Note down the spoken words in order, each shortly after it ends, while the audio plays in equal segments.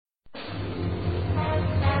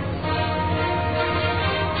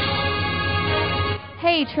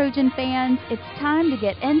Hey, Trojan fans, it's time to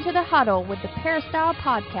get into the huddle with the Peristyle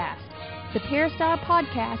Podcast. The Peristyle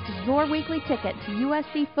Podcast is your weekly ticket to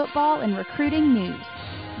USC football and recruiting news.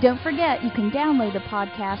 Don't forget you can download the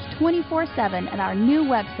podcast 24/7 at our new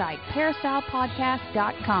website,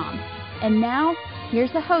 peristylepodcast.com. And now,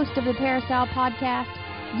 here's the host of the Peristyle Podcast,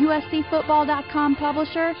 USCfootball.com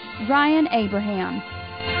publisher, Ryan Abraham.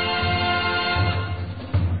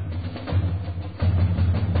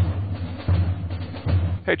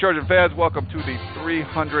 Hey, Trojan fans, welcome to the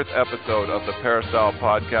 300th episode of the Peristyle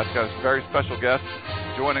Podcast. Got a very special guest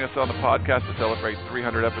joining us on the podcast to celebrate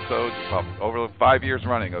 300 episodes, over 5 years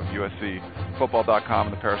running of USCfootball.com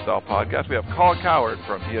and the Peristyle Podcast. We have Colin Cowherd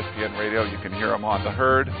from ESPN Radio. You can hear him on The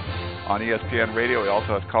Herd on ESPN Radio. He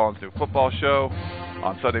also has Colin's new football show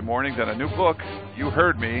on Sunday mornings and a new book, You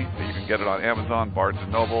Heard Me, that you can get it on Amazon, Barnes &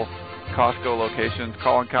 Noble, Costco locations.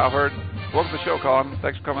 Colin Cowherd, welcome to the show, Colin.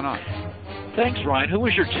 Thanks for coming on. Thanks, Ryan. Who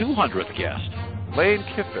was your 200th guest? Lane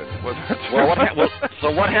Kiffin was our 200th.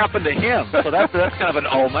 So what happened to him? So that's kind of an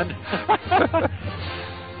omen.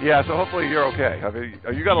 Yeah, so hopefully you're okay. I mean,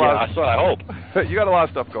 you got a lot. That's what I hope. You got a lot of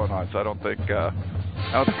stuff going on, so I don't think there's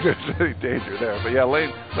any danger there. But yeah,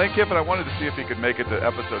 Lane Kiffin, I wanted to see if he could make it to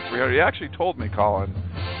episode 300. He actually told me, Colin,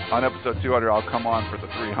 on episode 200, I'll come on for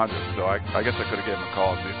the 300. So I guess I could have given him a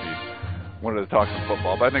call and see if he wanted to talk some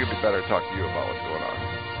football. But I think it'd be better to talk to you about what's going on.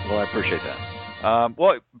 Well, I appreciate that.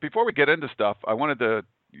 Well, before we get into stuff, I wanted to,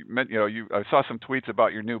 I saw some tweets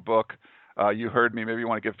about your new book. You Heard Me. Maybe you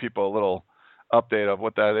want to give people a little update of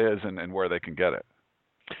what that is and where they can get it.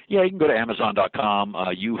 Yeah, you can go to Amazon.com.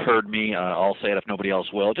 You Heard Me. I'll say it if nobody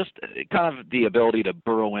else will. Just kind of the ability to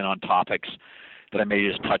burrow in on topics that I may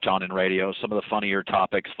just touch on in radio. Some of the funnier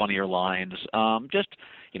topics, funnier lines. A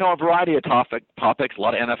variety of topics, a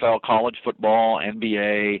lot of NFL, college football,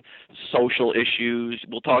 NBA, social issues.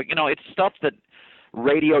 We'll talk, it's stuff that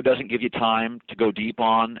radio doesn't give you time to go deep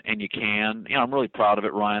on, and you can. I'm really proud of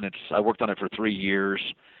it, Ryan. I worked on it for 3 years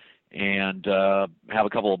and have a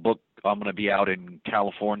couple of books. I'm going to be out in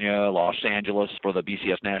California, Los Angeles for the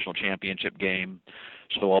BCS National Championship game.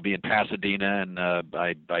 So I'll be in Pasadena and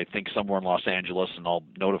I think somewhere in Los Angeles, and I'll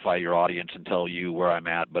notify your audience and tell you where I'm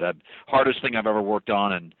at. But hardest thing I've ever worked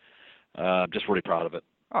on, and just really proud of it.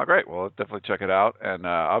 Oh, great. Well, definitely check it out. And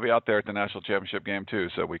I'll be out there at the National Championship game, too,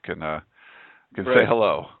 so we can say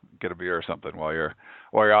hello, get a beer or something while you're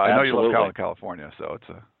out. I know you love California, so it's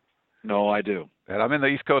a... No, I do. And I'm in the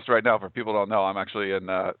East Coast right now. For people who don't know, I'm actually in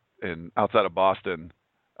outside of Boston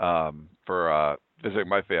for visiting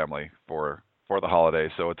my family for the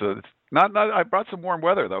holidays. So it's not. I brought some warm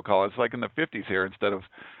weather though, Colin. It's like in the 50s here instead of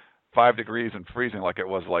 5 degrees and freezing like it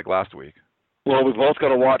was like last week. Well, we've both got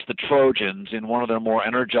to watch the Trojans in one of their more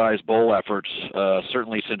energized bowl efforts,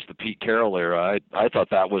 certainly since the Pete Carroll era. I thought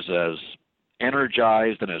that was as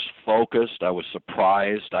energized and as focused. I was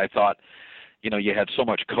surprised. I thought, you had so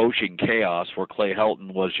much coaching chaos where Clay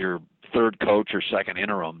Helton was your third coach or second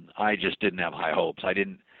interim. I just didn't have high hopes. I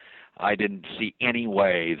didn't see any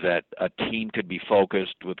way that a team could be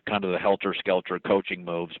focused with kind of the helter-skelter coaching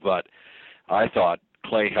moves, but I thought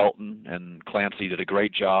Clay Helton and Clancy did a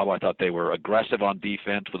great job. I thought they were aggressive on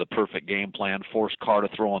defense with a perfect game plan, forced Carr to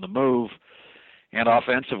throw on the move, and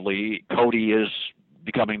offensively, Cody is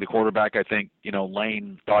becoming the quarterback I think,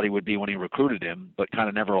 Lane thought he would be when he recruited him, but kind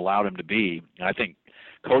of never allowed him to be. And I think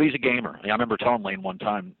Cody's a gamer. I remember telling Lane one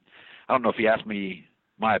time, I don't know if he asked me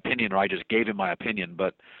my opinion or I just gave him my opinion,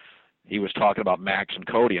 but he was talking about Max and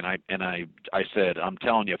Cody, and I said, I'm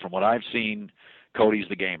telling you, from what I've seen, Cody's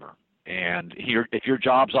the gamer. And if your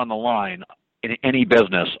job's on the line in any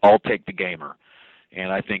business, I'll take the gamer.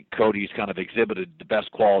 And I think Cody's kind of exhibited the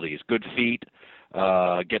best qualities. Good feet,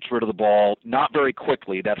 gets rid of the ball, not very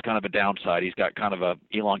quickly. That's kind of a downside. He's got kind of a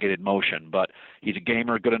elongated motion, but he's a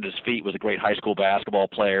gamer, good on his feet, was a great high school basketball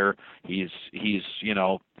player. He's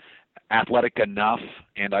athletic enough,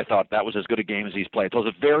 and I thought that was as good a game as he's played. So it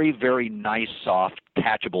was a very, very nice, soft,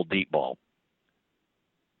 catchable deep ball.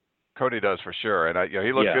 Cody does for sure, and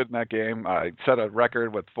he looked good in that game. I set a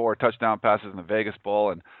record with 4 touchdown passes in the Vegas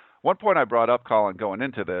Bowl, and one point I brought up, Colin, going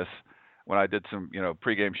into this, when I did some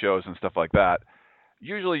pregame shows and stuff like that,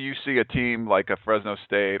 usually you see a team like a Fresno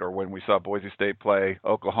State, or when we saw Boise State play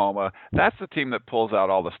Oklahoma, that's the team that pulls out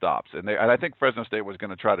all the stops, and I think Fresno State was going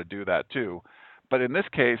to try to do that too. But in this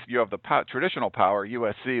case, you have the traditional power,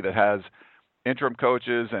 USC, that has interim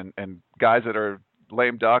coaches and guys that are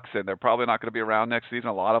lame ducks, and they're probably not going to be around next season,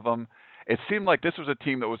 a lot of them. It seemed like this was a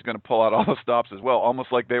team that was going to pull out all the stops as well,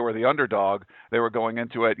 almost like they were the underdog. They were going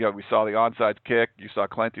into it. We saw the onside kick. You saw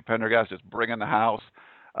Clancy Pendergast just bringing the house.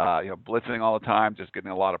 blitzing all the time, just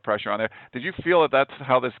getting a lot of pressure on there. Did you feel that that's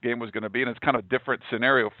how this game was going to be? And it's kind of a different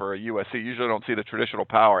scenario for a USC. You usually don't see the traditional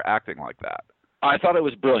power acting like that. I thought it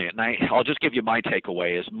was brilliant, and I'll just give you my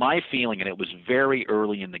takeaway. Is my feeling, and it was very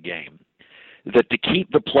early in the game, that to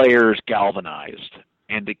keep the players galvanized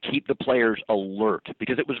and to keep the players alert,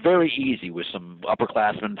 because it was very easy with some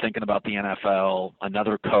upperclassmen thinking about the NFL,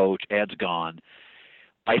 another coach, Ed's gone.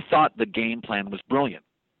 I thought the game plan was brilliant.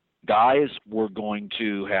 Guys were going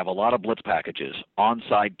to have a lot of blitz packages,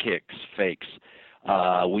 onside kicks, fakes.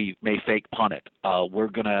 We may fake punt it. We're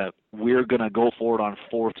gonna go for it on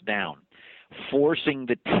fourth down, forcing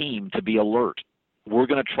the team to be alert. We're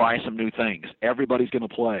going to try some new things. Everybody's going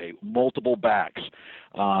to play multiple backs.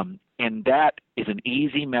 And that is an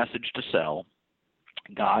easy message to sell.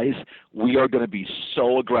 Guys, we are going to be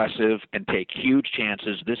so aggressive and take huge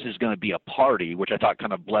chances. This is going to be a party, which I thought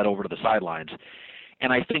kind of bled over to the sidelines.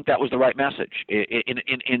 And I think that was the right message.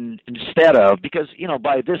 Instead of, because,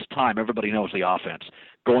 by this time everybody knows the offense,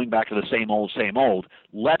 going back to the same old,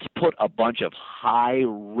 let's put a bunch of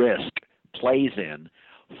high-risk plays in,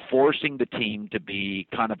 forcing the team to be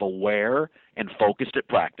kind of aware and focused at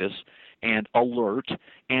practice and alert,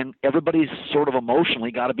 and everybody's sort of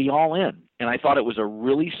emotionally got to be all in. And I thought it was a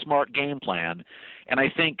really smart game plan. And I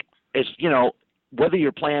think, whether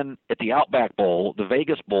you're playing at the Outback Bowl, the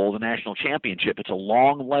Vegas Bowl, the National Championship, it's a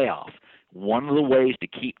long layoff. One of the ways to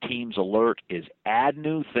keep teams alert is add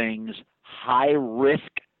new things,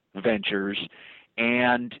 high-risk ventures,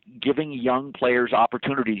 and giving young players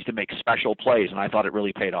opportunities to make special plays, and I thought it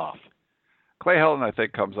really paid off. Clay Helton, I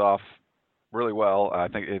think, comes off really well. I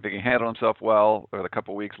think he handled himself well for the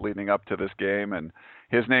couple of weeks leading up to this game, and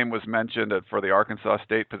his name was mentioned for the Arkansas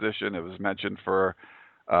State position. It was mentioned for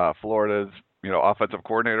Florida's offensive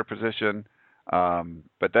coordinator position.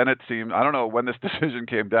 But then it seemed, I don't know when this decision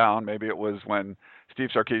came down. Maybe it was when Steve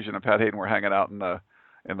Sarkisian and Pat Hayden were hanging out in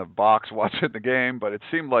the box watching the game, but it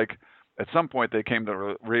seemed like at some point they came to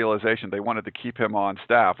the realization they wanted to keep him on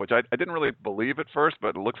staff, which I didn't really believe at first,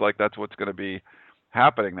 but it looks like that's what's going to be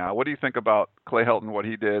happening now. What do you think about Clay Helton, what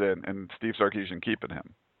he did, and Steve Sarkisian keeping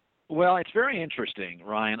him? Well, it's very interesting,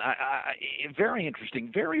 Ryan. Very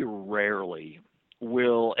interesting. Very rarely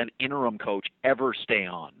will an interim coach ever stay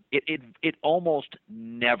on. It almost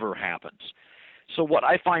never happens. So what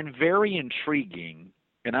I find very intriguing,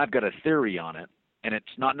 and I've got a theory on it, and it's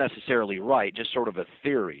not necessarily right, just sort of a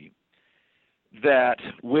theory, that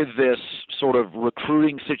with this sort of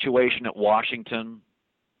recruiting situation at Washington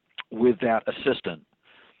with that assistant,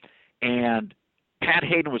 and Pat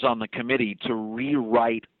Hayden was on the committee to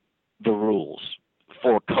rewrite the rules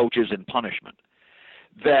for coaches and punishment,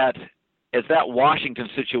 that as that Washington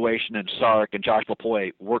situation and Sark and Josh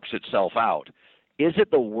Lapointe works itself out, is it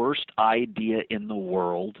the worst idea in the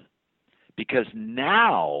world? Because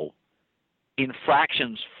now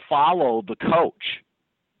infractions follow the coach,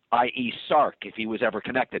 i.e. Sark, if he was ever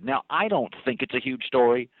connected. Now, I don't think it's a huge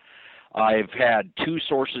story. I've had two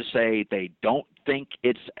sources say they don't think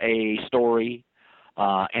it's a story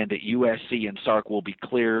and that USC and Sark will be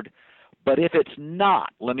cleared. But if it's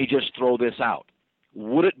not, let me just throw this out.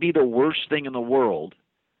 Would it be the worst thing in the world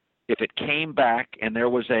if it came back and there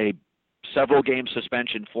was a several-game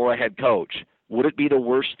suspension for a head coach? Would it be the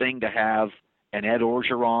worst thing to have an Ed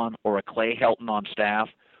Orgeron or a Clay Helton on staff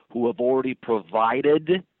who have already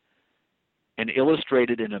provided and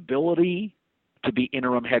illustrated an ability to be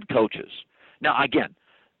interim head coaches? Now, again,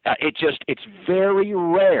 it's very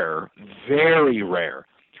rare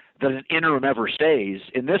that an interim ever stays.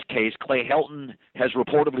 In this case, Clay Helton has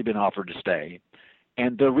reportedly been offered to stay,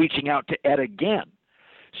 and they're reaching out to Ed again.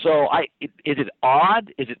 So is it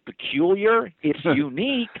odd? Is it peculiar? It's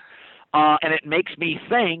unique, and it makes me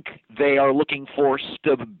think they are looking for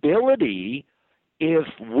stability if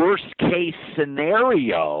worst-case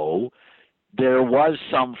scenario there was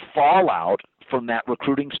some fallout from that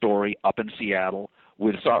recruiting story up in Seattle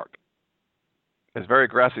with Sark. It's very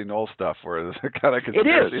grassy knoll stuff where there's kind of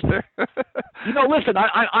conspiracy there. Listen,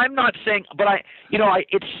 I'm not saying, but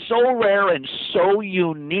it's so rare and so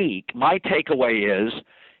unique. My takeaway is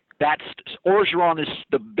that Orgeron is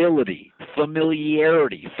stability,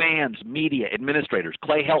 familiarity, fans, media, administrators.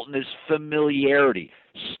 Clay Helton is familiarity,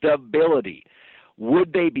 stability.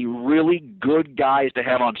 Would they be really good guys to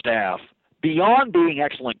have on staff beyond being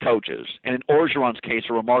excellent coaches, and in Orgeron's case,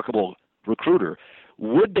 a remarkable recruiter?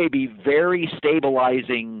 Would they be very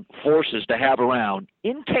stabilizing forces to have around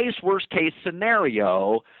in case worst case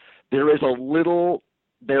scenario there is a little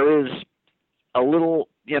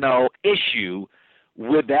issue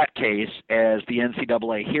with that case as the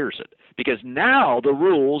NCAA hears it? Because now the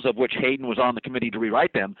rules of which Hayden was on the committee to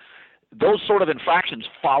rewrite them, those sort of infractions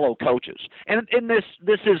follow coaches. And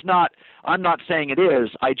this is not, I'm not saying it is,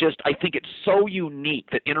 I think it's so unique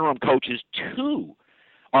that interim coaches too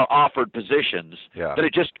are offered positions that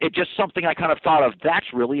it just something I kind of thought of, that's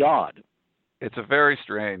really odd. It's a very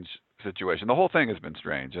strange situation. The whole thing has been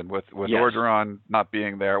strange, and with Yes. Orgeron not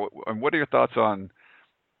being there, and what are your thoughts on,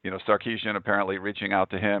 Sarkisian apparently reaching out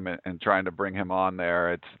to him and trying to bring him on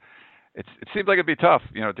there? It seems like it'd be tough,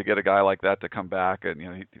 to get a guy like that to come back, and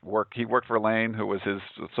he worked for Lane, who was his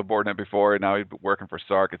subordinate before, and now he's working for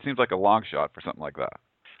Sark. It seems like a long shot for something like that.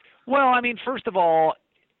 Well, I mean, first of all,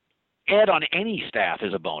 Ed on any staff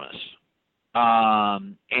is a bonus,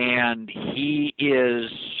 and he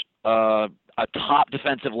is a top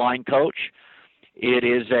defensive line coach. It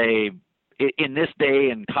is in this day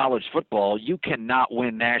in college football, you cannot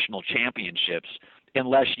win national championships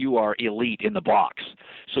unless you are elite in the box.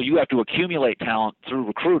 So you have to accumulate talent through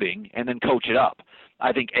recruiting and then coach it up.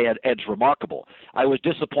 I think Ed's remarkable. I was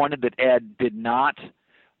disappointed that Ed did not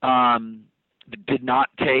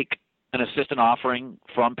take an assistant offering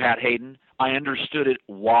from Pat Hayden. I understood it,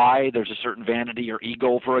 why there's a certain vanity or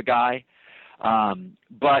ego for a guy.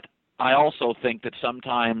 But I also think that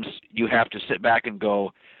sometimes you have to sit back and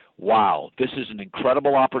go, wow, this is an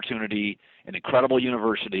incredible opportunity, an incredible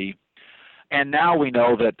university. And now we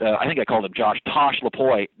know that, I think I called him Tosh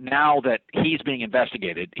Lapoy, now that he's being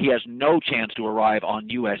investigated, he has no chance to arrive on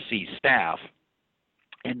USC staff,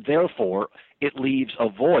 and therefore it leaves a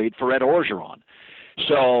void for Ed Orgeron.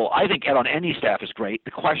 So I think Ed on any staff is great.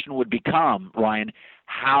 The question would become, Ryan,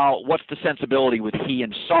 what's the sensibility with he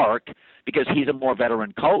and Sark, because he's a more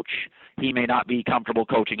veteran coach. He may not be comfortable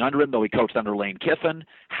coaching under him, though he coached under Lane Kiffin.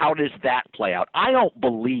 How does that play out? I don't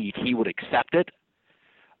believe he would accept it.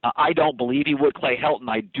 I don't believe he would. Clay Helton,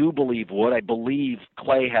 I do believe would. I believe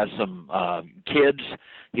Clay has some kids.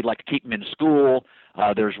 He'd like to keep them in school.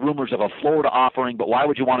 There's rumors of a Florida offering, but why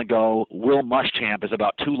would you want to go? Will Muschamp is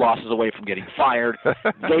about 2 losses away from getting fired.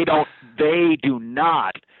 They do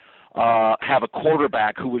not have a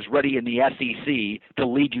quarterback who was ready in the SEC to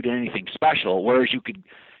lead you to anything special, whereas you could,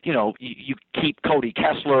 you keep Cody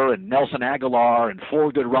Kessler and Nelson Aguilar and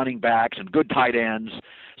 4 good running backs and good tight ends.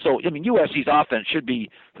 So, I mean, USC's offense should be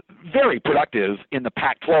very productive in the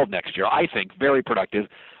Pac-12 next year, I think, very productive.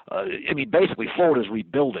 Basically, Florida's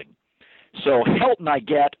rebuilding. So Helton, I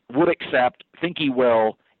get, would accept, think he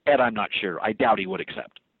will. Ed, I'm not sure. I doubt he would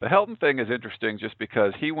accept. The Helton thing is interesting just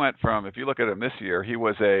because he went from, if you look at him this year, he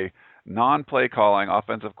was a non-play calling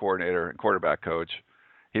offensive coordinator and quarterback coach.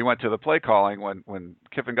 He went to the play calling when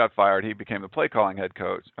Kiffin got fired. He became the play calling head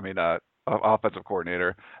coach. Offensive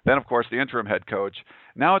coordinator. Then, of course, the interim head coach.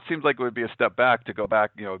 Now it seems like it would be a step back to go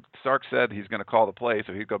back. Sark said he's going to call the play,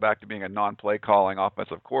 so he'd go back to being a non-play calling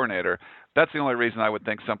offensive coordinator. That's the only reason I would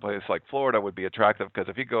think someplace like Florida would be attractive, because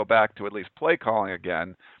if you go back to at least play calling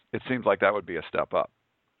again, it seems like that would be a step up.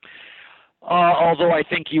 Although I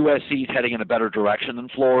think USC is heading in a better direction than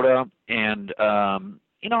Florida, and and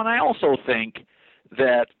I also think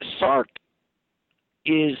that Sark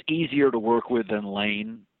is easier to work with than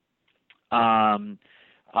Lane.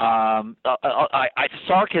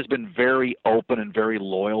 Sark has been very open and very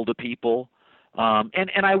loyal to people.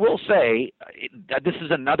 And I will say this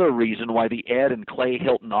is another reason why the Ed and Clay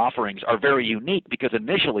Helton offerings are very unique, because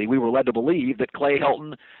initially we were led to believe that Clay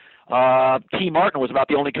Helton, T. Martin was about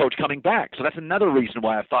the only coach coming back. So that's another reason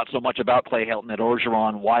why I've thought so much about Clay Helton at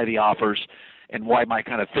Orgeron, why the offers, and why my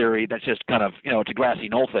kind of theory, that's just kind of, it's a grassy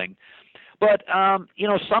knoll thing. But,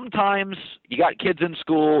 sometimes you got kids in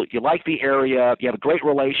school, you like the area, you have a great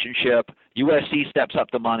relationship, USC steps up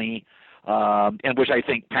the money, and which I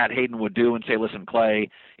think Pat Hayden would do and say, listen, Clay,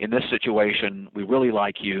 in this situation, we really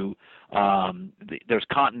like you. There's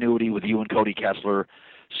continuity with you and Cody Kessler.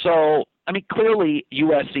 So, clearly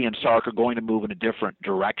USC and Sark are going to move in a different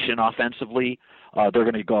direction offensively. They're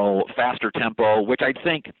going to go faster tempo, which I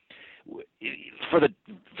think for the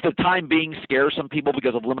time being scares some people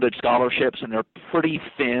because of limited scholarships, and they're pretty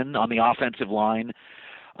thin on the offensive line.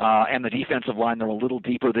 And the defensive line, they're a little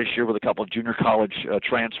deeper this year with a couple of junior college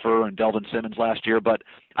transfer and Delvin Simmons last year. But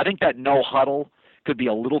I think that no huddle could be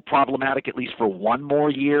a little problematic, at least for one more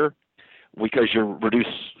year, because you reduce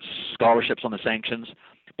scholarships on the sanctions.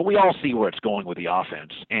 But we all see where it's going with the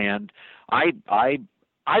offense. And I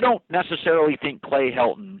don't necessarily think Clay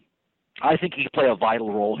Helton, I think he could play a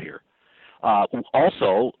vital role here.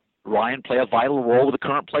 Also, Ryan, play a vital role with the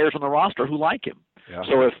current players on the roster who like him. Yeah.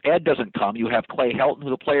 So if Ed doesn't come, you have Clay Helton, who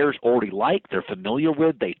the players already like, they're familiar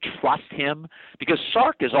with, they trust him, because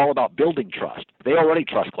Sark is all about building trust. They already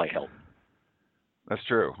trust Clay Helton. That's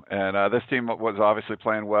true. And this team was obviously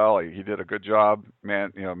playing well. He did a good job,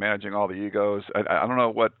 managing all the egos. I don't know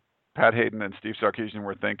what Pat Hayden and Steve Sarkisian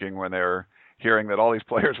were thinking when they were hearing that all these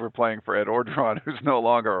players were playing for Ed Orgeron, who's no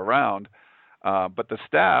longer around. But the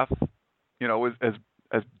staff,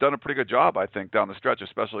 has done a pretty good job, I think, down the stretch,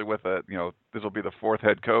 especially with this will be the fourth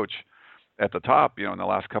head coach at the top, in the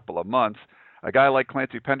last couple of months. A guy like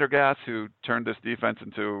Clancy Pendergast, who turned this defense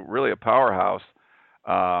into really a powerhouse,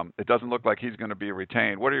 it doesn't look like he's going to be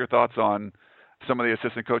retained. What are your thoughts on some of the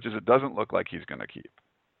assistant coaches it doesn't look like he's going to keep?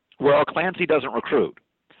 Well, Clancy doesn't recruit.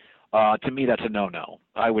 To me, that's a no-no.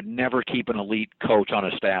 I would never keep an elite coach on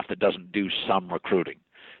a staff that doesn't do some recruiting.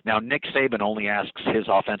 Now, Nick Saban only asks his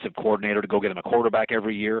offensive coordinator to go get him a quarterback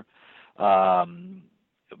every year.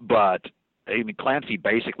 But, Clancy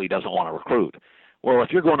basically doesn't want to recruit. Well,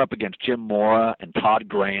 if you're going up against Jim Mora and Todd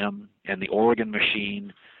Graham and the Oregon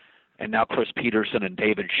Machine and now Chris Peterson and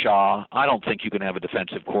David Shaw, I don't think you can have a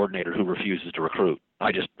defensive coordinator who refuses to recruit.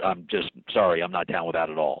 I'm just sorry, I'm not down with that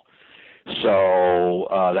at all. So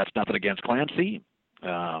that's nothing against Clancy.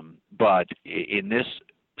 But in this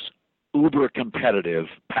uber competitive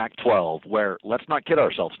Pac-12, where, let's not kid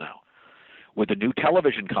ourselves now, with the new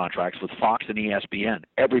television contracts with Fox and ESPN,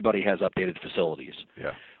 everybody has updated facilities.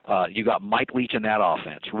 Yeah. You got Mike Leach in that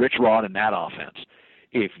offense, Rich Rod in that offense.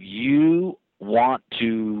 If you want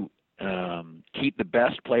to keep the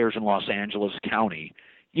best players in Los Angeles County,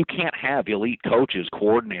 you can't have elite coaches,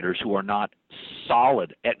 coordinators who are not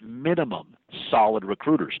solid, at minimum, solid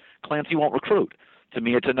recruiters. Clancy won't recruit. To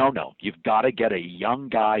me, it's a no-no. You've got to get a young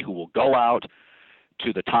guy who will go out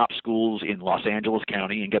to the top schools in Los Angeles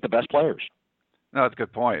County and get the best players. No, that's a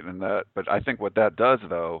good point. But I think what that does,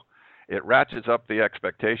 though, it ratchets up the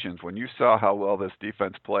expectations. When you saw how well this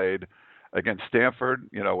defense played against Stanford,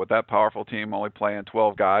 with that powerful team only playing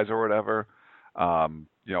 12 guys or whatever,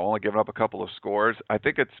 only giving up a couple of scores, I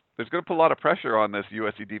think there's going to put a lot of pressure on this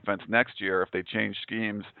USC defense next year if they change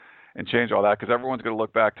schemes and change all that, because everyone's going to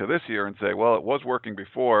look back to this year and say, well, it was working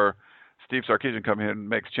before. Steve Sarkisian comes in and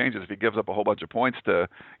makes changes. If he gives up a whole bunch of points to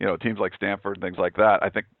teams like Stanford and things like that, I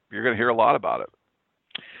think you're going to hear a lot about it.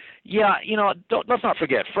 Yeah, let's not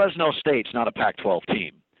forget, Fresno State's not a Pac-12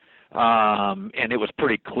 team. And it was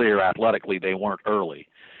pretty clear athletically they weren't early.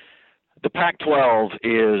 The Pac-12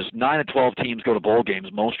 is 9 of 12 teams go to bowl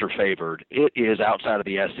games. Most are favored. It is, outside of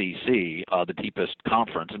the SEC, the deepest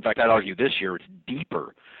conference. In fact, I'd argue this year it's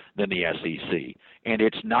deeper than the SEC, and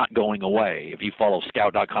it's not going away. If you follow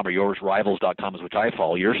Scout.com or YoursRivals.com, which I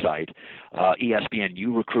follow, your site,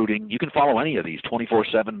 ESPNU recruiting, you can follow any of these,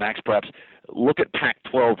 24/7, Max Preps. Look at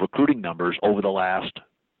Pac-12 recruiting numbers over the last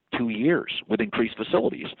 2 years with increased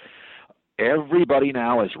facilities. Everybody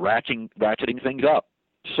now is ratcheting things up.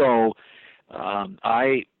 So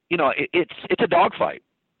it's a dogfight.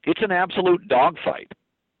 It's an absolute dogfight.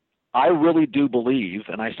 I really do believe,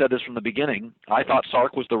 and I said this from the beginning, I thought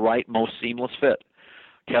Sark was the right, most seamless fit.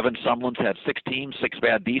 Kevin Sumlin's had 6 teams, 6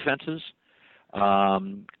 bad defenses.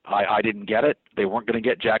 I didn't get it. They weren't going to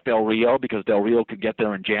get Jack Del Rio because Del Rio could get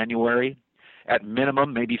there in January. At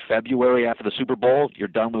minimum, maybe February after the Super Bowl, you're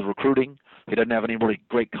done with recruiting. He doesn't have any really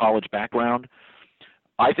great college background.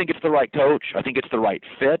 I think it's the right coach. I think it's the right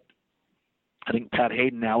fit. I think Pat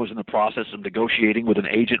Hayden now is in the process of negotiating with an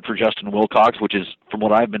agent for Justin Wilcox, which is, from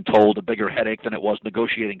what I've been told, a bigger headache than it was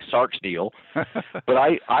negotiating Sark's deal. But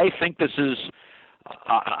I think this is –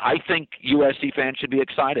 I think USC fans should be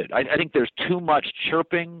excited. I think there's too much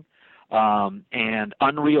chirping and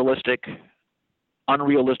unrealistic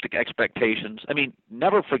expectations. I mean,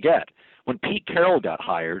 never forget, when Pete Carroll got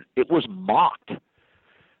hired, it was mocked.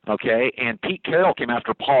 Okay, and Pete Carroll came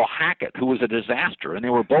after Paul Hackett, who was a disaster, and they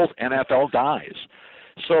were both NFL guys.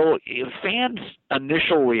 So fans'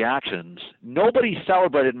 initial reactions, nobody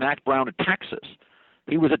celebrated Mac Brown at Texas.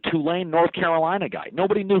 He was a Tulane, North Carolina guy.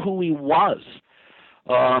 Nobody knew who he was.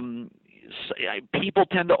 People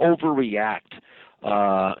tend to overreact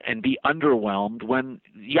and be underwhelmed when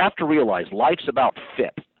you have to realize life's about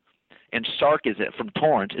fit. And Sark from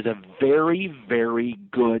Torrance is a very, very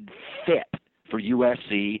good fit for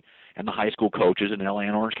USC and the high school coaches in LA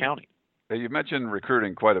and Orange County. You mentioned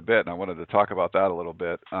recruiting quite a bit, and I wanted to talk about that a little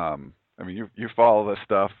bit. You follow this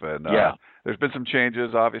stuff, and there's been some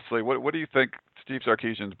changes, obviously. What do you think Steve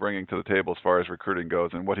Sarkisian's bringing to the table as far as recruiting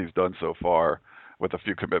goes, and what he's done so far with the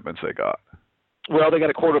few commitments they got? Well, they got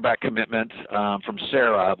a quarterback commitment from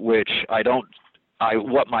Sarah, which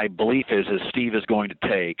what my belief is Steve is going to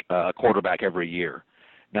take a quarterback every year.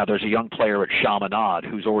 Now, there's a young player at Chaminade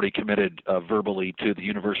who's already committed verbally to the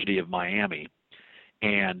University of Miami,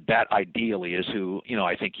 and that ideally is who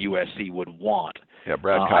I think USC would want. Yeah,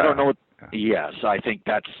 Brad Kyle. I don't know. Yes, I think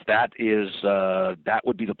that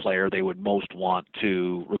would be the player they would most want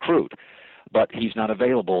to recruit. but he's not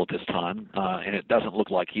available at this time, and it doesn't look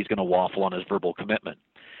like he's going to waffle on his verbal commitment.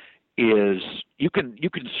 Is you can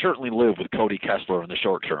certainly live with Cody Kessler in the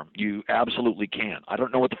short term. You absolutely can. I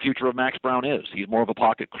don't know what the future of Max Brown is. He's more of a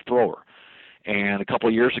pocket thrower. And a couple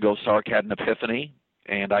of years ago, Sark had an epiphany,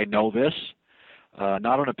 and I know this,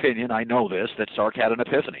 not an opinion, I know this, that Sark had an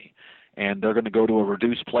epiphany. And they're going to go to a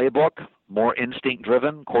reduced playbook, more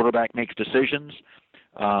instinct-driven, quarterback makes decisions.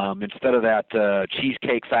 Instead of that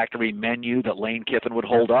Cheesecake Factory menu that Lane Kiffin would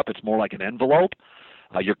hold up, it's more like an envelope.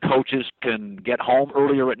 Your coaches can get home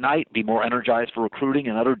earlier at night, be more energized for recruiting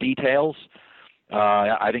and other details.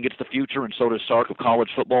 I think it's the future, and so does Sark of college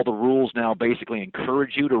football. The rules now basically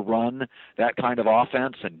encourage you to run that kind of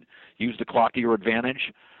offense and use the clock to your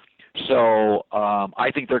advantage. So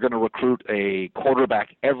I think they're going to recruit a quarterback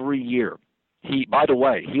every year. By the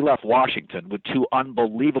way, he left Washington with two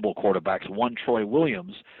unbelievable quarterbacks. One, Troy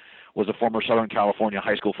Williams, was a former Southern California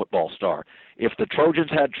high school football star. If the Trojans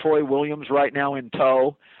had Troy Williams right now in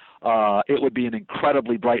tow, it would be an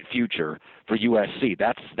incredibly bright future for USC.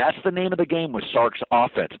 That's the name of the game with Sark's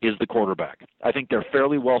offense, is the quarterback. I think they're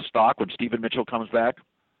fairly well stocked when Stephen Mitchell comes back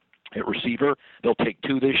at receiver. They'll take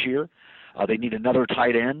 2 this year. They need another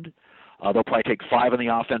tight end. They'll probably take 5 in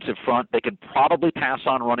the offensive front. They can probably pass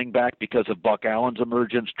on running back because of Buck Allen's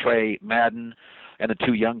emergence, Trey Madden, and the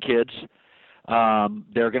 2 young kids.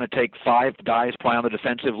 They're going to take 5 guys probably on the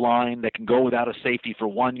defensive line that can go without a safety for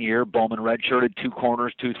 1 year. Bowman redshirted, 2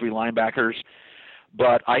 corners, 2-3 linebackers.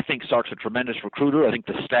 But I think Sark's a tremendous recruiter. I think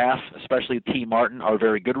the staff, especially T. Martin, are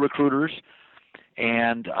very good recruiters.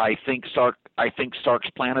 And I think Sark's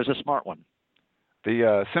plan is a smart one.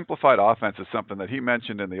 The simplified offense is something that he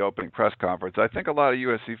mentioned in the opening press conference. I think a lot of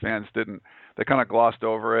USC fans didn't. They kind of glossed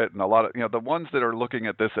over it, and a lot of the ones that are looking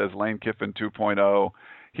at this as Lane Kiffin 2.0.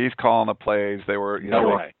 He's calling the plays. They were, no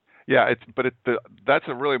way. Yeah, that's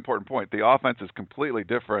a really important point. The offense is completely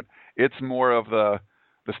different. It's more of the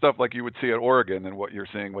stuff like you would see at Oregon than what you're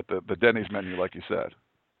seeing with the Denny's menu, like you said.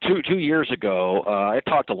 2 years ago, I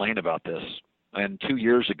talked to Lane about this, and 2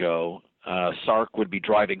 years ago, Sark would be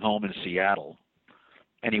driving home in Seattle,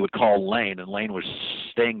 and he would call Lane, and Lane was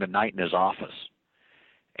staying the night in his office.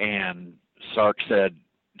 And Sark said,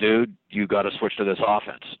 dude, you got to switch to this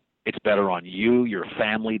offense. It's better on you, your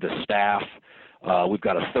family, the staff. We've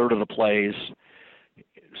got a third of the plays.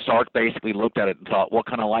 Sark basically looked at it and thought, what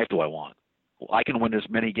kind of life do I want? Well, I can win as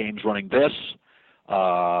many games running this,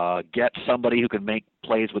 get somebody who can make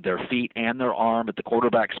plays with their feet and their arm at the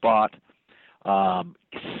quarterback spot,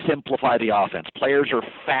 simplify the offense. Players are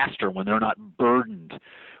faster when they're not burdened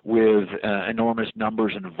with enormous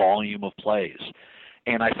numbers and volume of plays.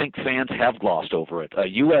 And I think fans have glossed over it.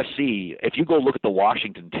 USC, if you go look at the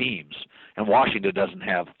Washington teams, and Washington doesn't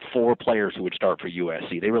have 4 players who would start for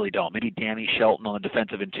USC. They really don't. Maybe Danny Shelton on the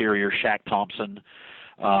defensive interior, Shaq Thompson,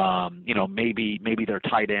 maybe their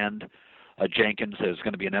tight end, Jenkins, is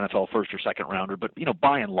going to be an NFL first or second rounder. But,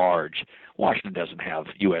 by and large, Washington doesn't have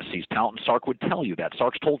USC's talent, and Sark would tell you that.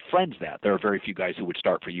 Sark's told friends that. There are very few guys who would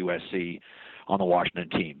start for USC on the Washington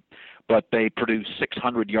team. But they produce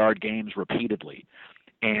 600-yard games repeatedly.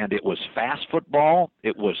 And it was fast football,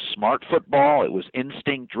 it was smart football, it was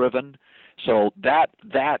instinct-driven. So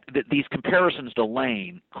these comparisons to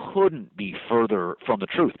Lane couldn't be further from the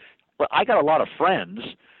truth. But I got a lot of friends,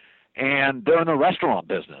 and they're in the restaurant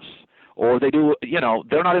business. Or they do,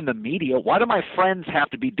 they're not in the media. Why do my friends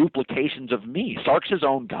have to be duplications of me? Sark's his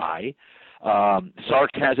own guy.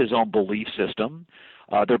 Sark has his own belief system.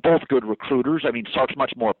 They're both good recruiters. I mean, Sark's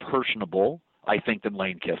much more personable, I think, than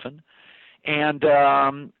Lane Kiffin. And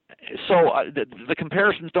so the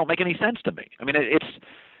comparisons don't make any sense to me. I mean,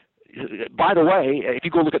 by the way, if you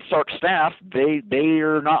go look at Sark's staff, they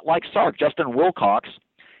are not like Sark. Justin Wilcox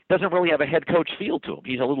doesn't really have a head coach feel to him.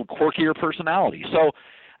 He's a little quirkier personality. So,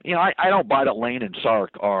 I don't buy that Lane and Sark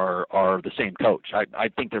are the same coach. I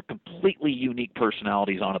think they're completely unique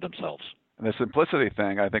personalities onto themselves. And the simplicity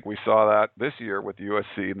thing, I think we saw that this year with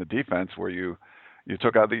USC in the defense, where you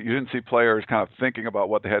took out you didn't see players kind of thinking about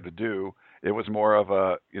what they had to do. It was more of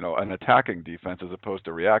an attacking defense as opposed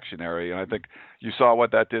to reactionary. And I think you saw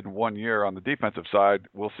what that did in 1 year on the defensive side.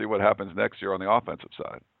 We'll see what happens next year on the offensive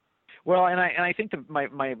side. Well, and I think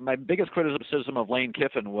my biggest criticism of Lane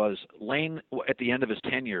Kiffin was Lane at the end of his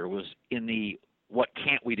tenure was in the what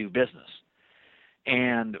can't we do business.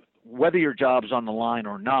 And whether your job's on the line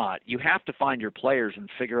or not, you have to find your players and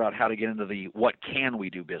figure out how to get into the what can we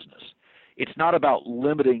do business. It's not about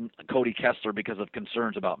limiting Cody Kessler because of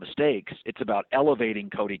concerns about mistakes. It's about elevating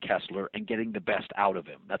Cody Kessler and getting the best out of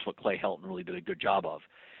him. That's what Clay Helton really did a good job of.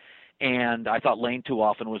 And I thought Lane too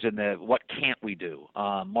often was in the what can't we do,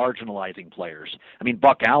 marginalizing players. I mean,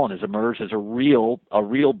 Buck Allen has emerged as a real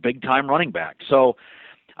big-time running back. So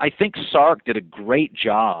I think Sark did a great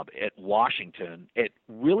job at Washington at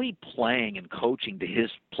really playing and coaching to his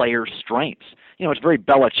players' strengths. You know, it's very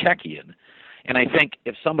Belichickian. And I think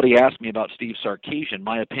if somebody asked me about Steve Sarkisian,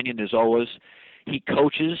 my opinion is always he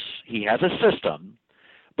coaches, he has a system,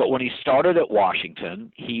 but when he started at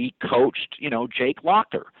Washington, he coached, Jake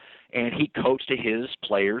Locker. And he coached to his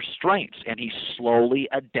players' strengths, and he slowly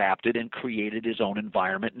adapted and created his own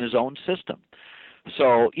environment and his own system.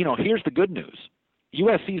 So, here's the good news.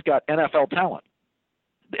 USC's got NFL talent.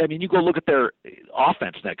 I mean, you go look at their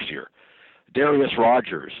offense next year. Darius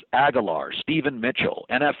Rogers, Aguilar, Stephen Mitchell,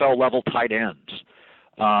 NFL-level tight ends,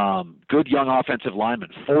 good young offensive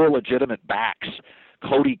linemen, 4 legitimate backs,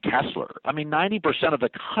 Cody Kessler. I mean, 90% of the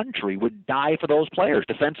country would die for those players.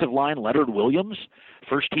 Defensive line, Leonard Williams,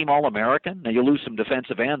 first-team All-American. Now, you lose some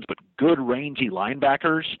defensive ends, but good, rangy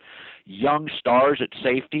linebackers, young stars at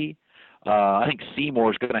safety. I think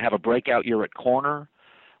Seymour's going to have a breakout year at corner.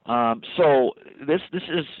 So this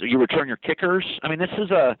is you return your kickers. I mean, this is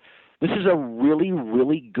a really,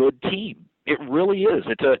 really good team. It really is.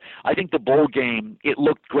 I think the bowl game, it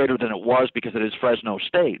looked greater than it was because it is Fresno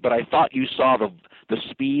State, but I thought you saw the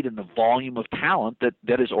speed and the volume of talent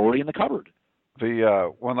that is already in the cupboard.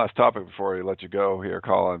 The one last topic before we let you go here,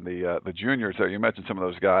 Colin. The juniors there, you mentioned some of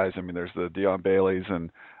those guys. I mean, there's the Deion Baileys and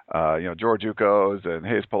George Ukos and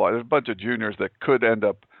Hayes Pollard. There's a bunch of juniors that could end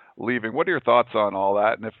up leaving. What are your thoughts on all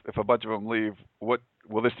that? And if a bunch of them leave, what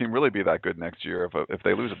will this team really be that good next year if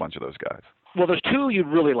they lose a bunch of those guys? Well, there's 2 you'd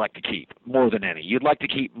really like to keep more than any. You'd like to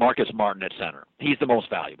keep Marcus Martin at center. He's the most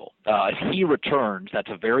valuable. If he returns, that's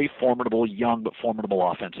a very formidable, young but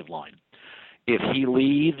formidable offensive line. If he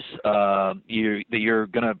leaves, you're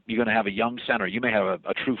gonna have a young center. You may have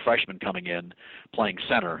a true freshman coming in playing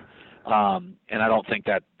center, and I don't think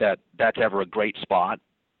that's ever a great spot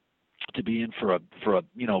to be in for a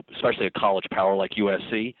especially a college power like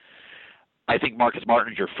USC. I think Marcus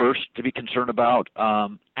Martin is your first to be concerned about.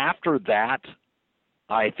 After that,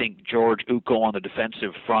 I think George Uko on the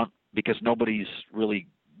defensive front, because nobody's really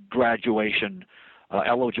graduation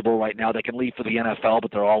eligible right now. They can leave for the NFL,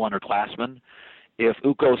 but they're all underclassmen. If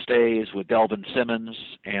Uko stays with Delvin Simmons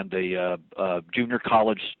and the junior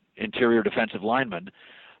college interior defensive lineman,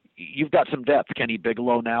 you've got some depth. Kenny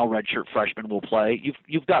Bigelow now, redshirt freshman, will play.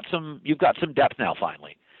 You've got some depth now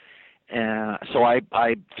finally. So I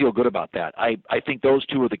feel good about that. I think those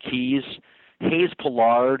 2 are the keys. Hayes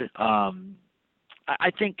Pollard, I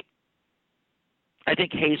think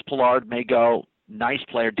Hayes Pollard may go. Nice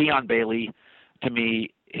player. Deion Bailey, to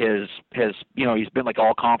me, he's been like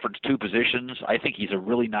all conference 2 positions. I think he's a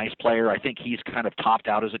really nice player. I think he's kind of topped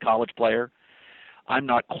out as a college player. I'm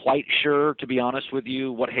not quite sure, to be honest with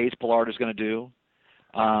you, what Hayes Pollard is going to do.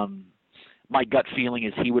 My gut feeling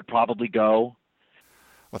is he would probably go.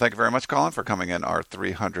 Well, thank you very much, Colin, for coming in our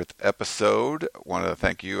 300th episode. I want to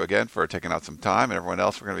thank you again for taking out some time, and everyone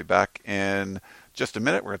else. We're going to be back in just a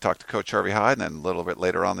minute. We're going to talk to Coach Harvey Hyde, and then a little bit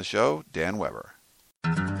later on the show, Dan Weber.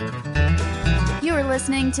 You are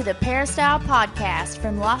listening to the Peristyle Podcast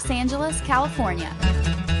from Los Angeles, California.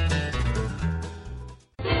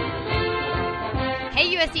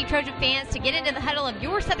 Hey, USC Trojan fans, to get into the huddle of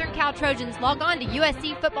your Southern Cal Trojans, log on to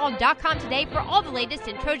uscfootball.com today for all the latest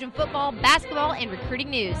in Trojan football, basketball, and recruiting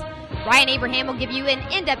news. Ryan Abraham will give you an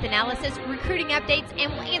in-depth analysis, recruiting updates,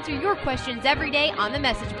 and will answer your questions every day on the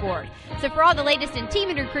message board. So for all the latest in team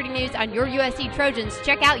and recruiting news on your USC Trojans,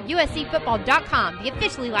 check out uscfootball.com, the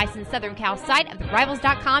officially licensed Southern Cal site of the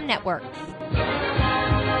Rivals.com network.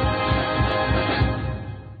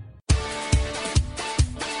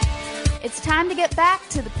 It's time to get back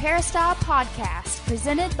to the Peristyle Podcast,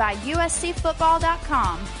 presented by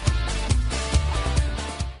USCFootball.com.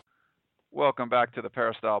 Welcome back to the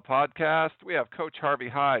Peristyle Podcast. We have Coach Harvey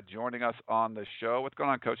Hyde joining us on the show. What's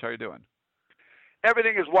going on, Coach? How are you doing?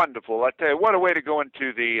 Everything is wonderful. I tell you, what a way to go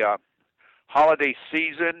into the holiday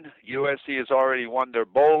season. USC has already won their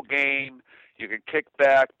bowl game. You can kick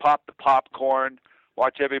back, pop the popcorn,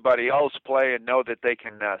 watch everybody else play, and know that they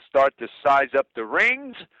can start to size up the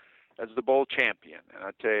rings as the bowl champion. And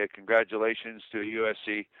I tell you, congratulations to the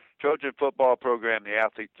USC Trojan football program, the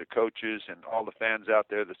athletes, the coaches, and all the fans out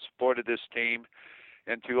there that supported this team.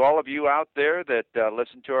 And to all of you out there that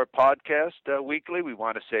listen to our podcast weekly, we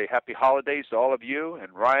want to say happy holidays to all of you.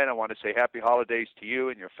 And Ryan, I want to say happy holidays to you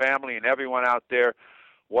and your family and everyone out there.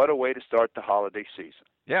 What a way to start the holiday season.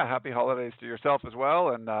 Yeah, happy holidays to yourself as well,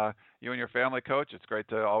 and you and your family, Coach. It's great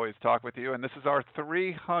to always talk with you. And this is our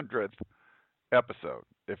 300th episode,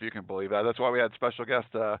 if you can believe that. That's why we had special guest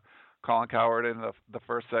Colin Cowherd in the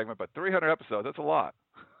first segment, but 300 episodes, that's a lot.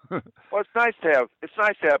 Well, it's nice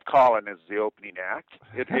to have Colin as the opening act.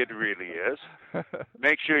 It really is.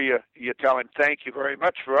 Make sure you tell him thank you very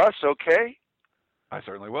much for us, okay? I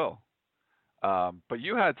certainly will. But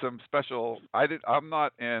you had some special. I'm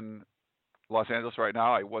not in Los Angeles right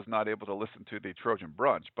now. I was not able to listen to the Trojan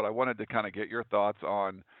Brunch, but I wanted to kind of get your thoughts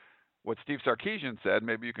on what Steve Sarkisian said.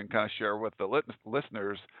 Maybe you can kind of share with the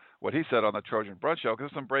listeners what he said on the Trojan Brunch show,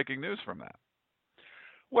 because there's some breaking news from that.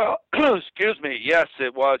 Well, excuse me. Yes,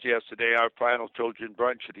 it was yesterday, our final Trojan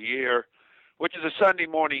Brunch of the year, which is a Sunday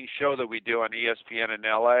morning show that we do on ESPN in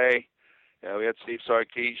L.A. We had Steve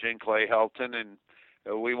Sarkisian, Clay Helton, and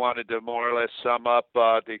we wanted to more or less sum up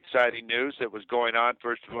the exciting news that was going on.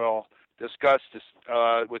 First of all, discuss this,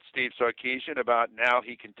 with Steve Sarkisian about now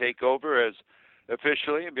he can take over as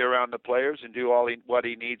officially and be around the players and do what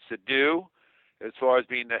he needs to do as far as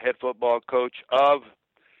being the head football coach of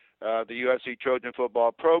the USC Trojan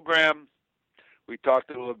football program. We talked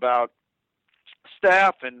a little about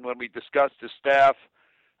staff, and when we discussed the staff,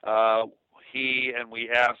 we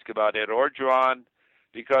asked about Ed Orgeron,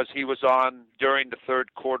 because he was on during the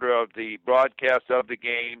third quarter of the broadcast of the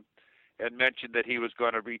game and mentioned that he was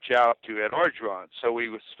going to reach out to Ed Orgeron. So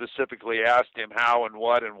we specifically asked him how and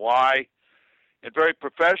what and why. And very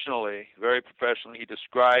professionally, he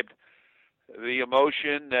described the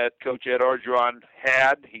emotion that Coach Ed Orgeron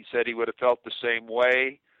had. He said he would have felt the same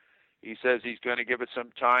way. He says he's going to give it some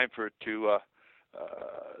time for it to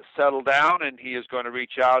settle down, and he is going to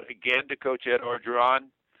reach out again to Coach Ed Orgeron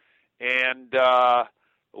and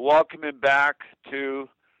welcome him back to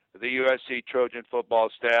the USC Trojan football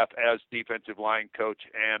staff as defensive line coach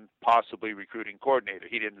and possibly recruiting coordinator.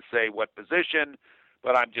 He didn't say what position,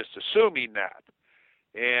 but I'm just assuming that.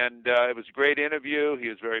 And it was a great interview. He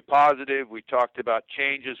was very positive. We talked about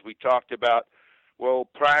changes. We talked about, will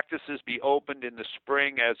practices be opened in the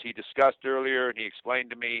spring, as he discussed earlier, and he explained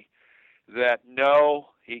to me that no,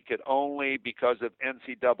 he could only, because of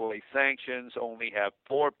NCAA sanctions, only have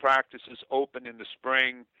 4 practices open in the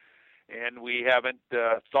spring, and we haven't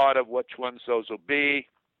thought of which ones those will be.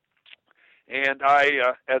 And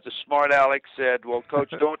I, as a smart aleck, said, well,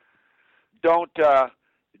 Coach, don't,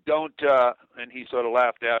 and he sort of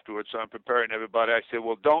laughed afterwards, so I'm preparing everybody. I said,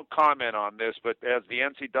 well, don't comment on this, but as the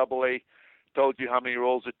NCAA told you how many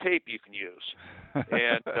rolls of tape you can use.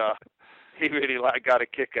 And he really got a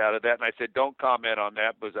kick out of that, and I said, don't comment on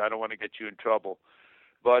that because I don't want to get you in trouble.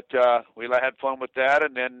 But we had fun with that,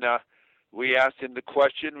 and then we asked him the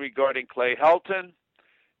question regarding Clay Helton,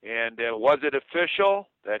 and was it official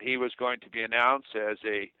that he was going to be announced as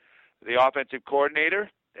the offensive coordinator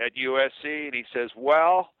at USC? And he says,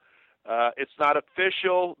 well, it's not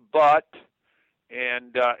official, but,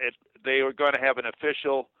 and they were going to have an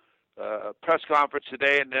official press conference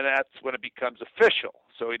today, and then that's when it becomes official.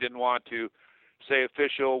 So he didn't want to say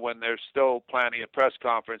official when they're still planning a press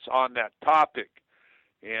conference on that topic.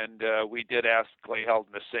 And we did ask Clay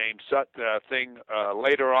Helton the same thing.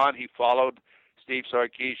 Later on, he followed Steve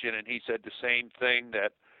Sarkisian, and he said the same thing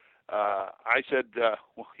that I said.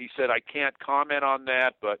 He said, I can't comment on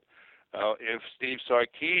that, but if Steve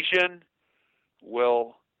Sarkisian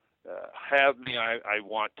will have me, I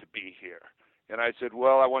want to be here. And I said,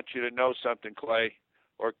 well, I want you to know something, Clay,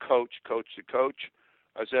 or coach to coach.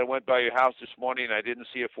 I said, I went by your house this morning, and I didn't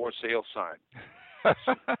see a for sale sign.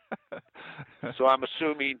 So I'm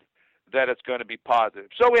assuming that it's going to be positive.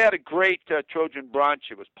 So we had a great Trojan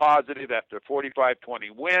brunch. It was positive after a 45-20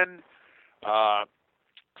 win.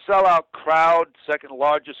 Sellout crowd, second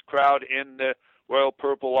largest crowd in the Royal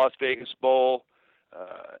Purple Las Vegas Bowl,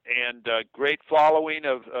 and great following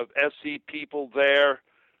of SC people there.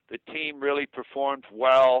 The team really performed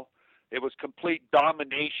well. It was complete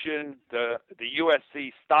domination, the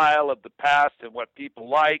USC style of the past and what people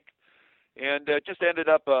like, and just ended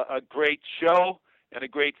up a great show and a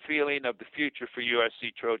great feeling of the future for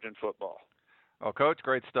USC Trojan football. Well, Coach,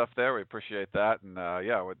 great stuff there. We appreciate that, and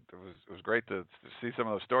it was great to see some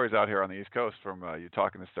of those stories out here on the East Coast from you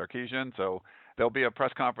talking to Sarkisian. So there'll be a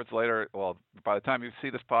press conference later. Well, by the time you see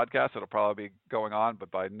this podcast, it'll probably be going on,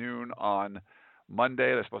 but by noon on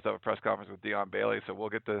Monday, they're supposed to have a press conference with Dion Bailey, so we'll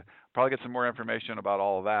probably get some more information about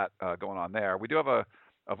all of that going on there. We do have a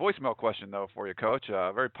voicemail question, though, for you, Coach,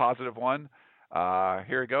 a very positive one.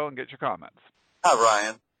 Here you go, and get your comments. Hi,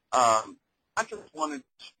 Ryan. I just wanted,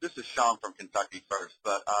 this is Sean from Kentucky first,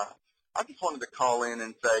 but I just wanted to call in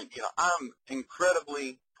and say, I'm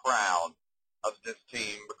incredibly proud of this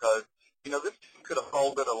team because, this team could have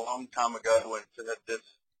folded a long time ago and said this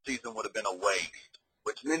season would have been a waste,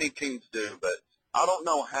 which many teams do, but I don't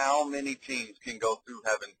know how many teams can go through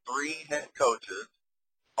having 3 head coaches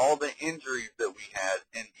all the injuries that we had,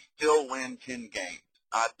 and still win 10 games.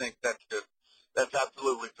 I think that's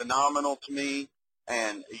absolutely phenomenal to me.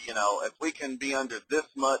 And, if we can be under this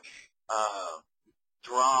much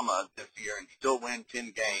drama this year and still win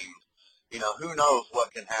 10 games, who knows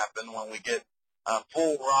what can happen when we get a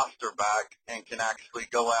full roster back and can actually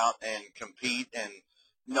go out and compete and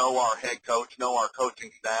know our head coach, know our coaching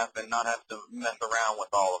staff, and not have to mess around with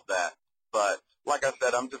all of that. But like I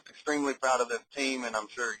said, I'm just extremely proud of this team, and I'm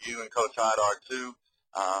sure you and Coach Hyde are too.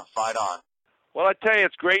 Fight on. Well, I tell you,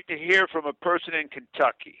 it's great to hear from a person in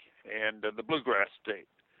Kentucky and the Bluegrass State.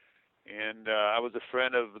 And I was a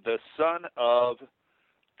friend of the son of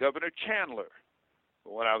Governor Chandler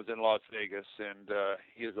when I was in Las Vegas, and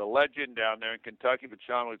he is a legend down there in Kentucky. But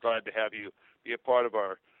Sean, we're glad to have you be a part of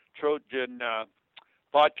our Trojan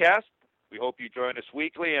podcast. We hope you join us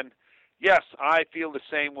weekly. And yes, I feel the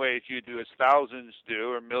same way as you do, as thousands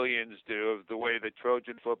do or millions do, of the way the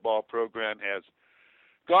Trojan football program has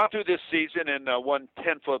gone through this season and won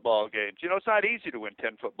 10 football games. It's not easy to win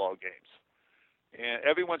 10 football games. And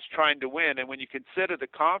everyone's trying to win. And when you consider the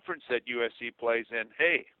conference that USC plays in,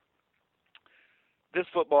 hey, this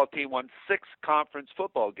football team won 6 conference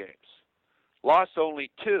football games, lost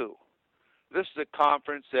only 2. This is a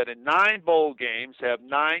conference that in 9 bowl games have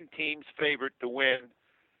 9 teams favored to win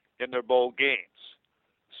in their bowl games.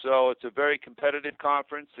 So it's a very competitive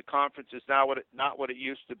conference. The conference is now not what it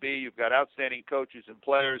used to be. You've got outstanding coaches and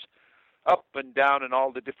players up and down in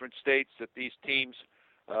all the different states that these teams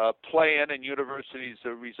play in and universities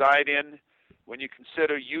reside in. When you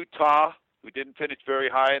consider Utah, who didn't finish very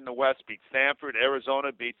high in the West, beat Stanford.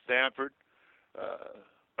 Arizona beat Stanford.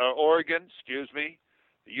 Oregon, the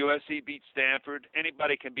USC beat Stanford.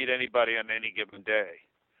 Anybody can beat anybody on any given day.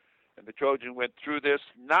 And the Trojan went through this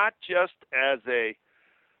not just as a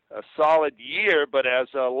solid year, but as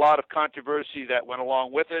a lot of controversy that went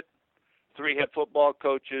along with it. 3 head football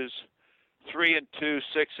coaches, 3-2,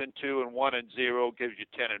 6-2, and 1-0 gives you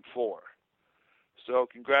 10-4. So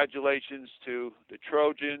congratulations to the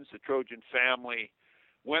Trojans. The Trojan family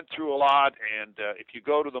went through a lot, and if you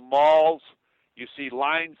go to the malls, you see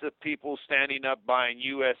lines of people standing up buying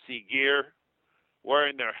USC gear,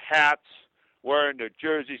 wearing their hats, wearing their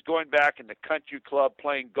jerseys, going back in the country club,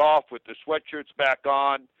 playing golf with their sweatshirts back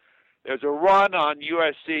on. There's a run on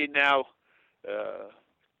USC now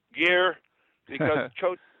gear because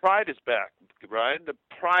pride is back, Brian. The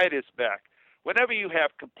pride is back. Whenever you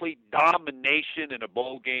have complete domination in a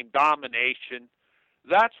bowl game,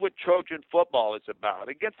 that's what Trojan football is about.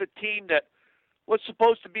 Against a team that was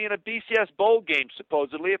supposed to be in a BCS bowl game,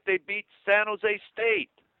 supposedly, if they beat San Jose State.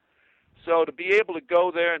 So to be able to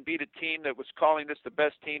go there and beat a team that was calling this the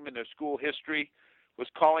best team in their school history, was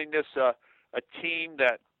calling this a team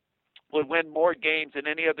that would win more games than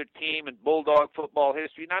any other team in Bulldog football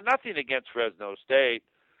history. Now, nothing against Fresno State,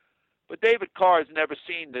 but David Carr has never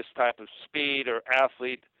seen this type of speed or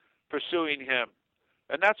athlete pursuing him.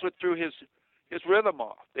 And that's what threw his rhythm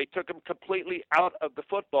off. They took him completely out of the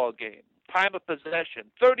football game. Time of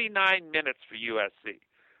possession, 39 minutes for USC.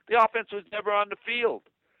 The offense was never on the field.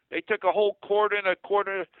 They took a whole quarter and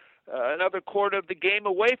another quarter of the game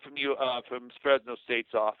away from Fresno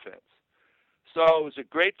State's offense. So it was a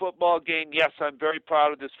great football game. Yes, I'm very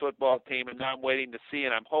proud of this football team, and now I'm waiting to see,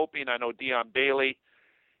 and I'm hoping, I know Deion Bailey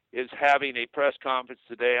is having a press conference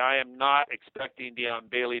today. I am not expecting Deion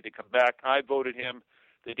Bailey to come back. I voted him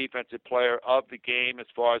the defensive player of the game as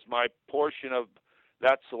far as my portion of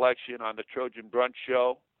that selection on the Trojan Brunch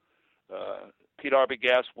Show. Pete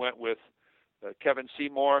Arbogast went with Kevin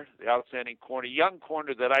Seymour, the outstanding corner, young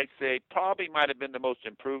corner that I say probably might have been the most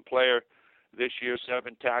improved player this year,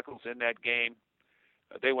 7 tackles in that game.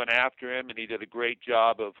 They went after him, and he did a great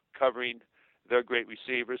job of covering their great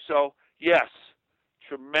receivers. So, yes,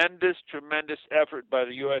 tremendous effort by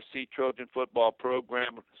the USC Trojan football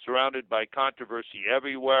program, surrounded by controversy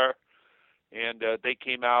everywhere. And they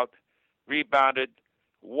came out, rebounded,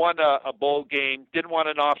 won a bowl game, didn't want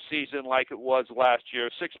an off season like it was last year.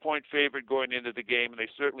 6-point favorite going into the game, and they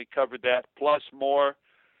certainly covered that, plus more.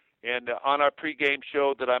 And on our pregame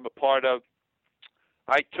show that I'm a part of,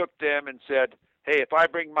 I took them and said, hey, if I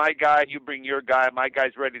bring my guy, you bring your guy, my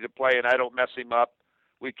guy's ready to play, and I don't mess him up,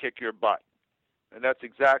 we kick your butt. And that's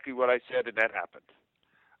exactly what I said, and that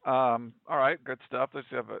happened. All right, good stuff. Let's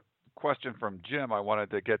have a question from Jim I wanted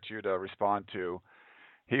to get you to respond to.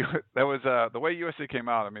 The way USC came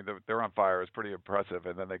out, I mean, they're on fire. It was pretty impressive,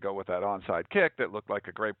 and then they go with that onside kick that looked like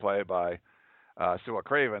a great play by Sewa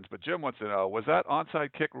Cravens. But Jim wants to know, was that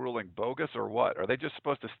onside kick ruling bogus or what? Are they just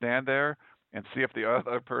supposed to stand there and see if the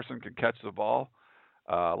other person can catch the ball?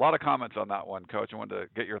 A lot of comments on that one, Coach. I wanted to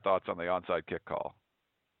get your thoughts on the onside kick call.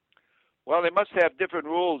 Well, they must have different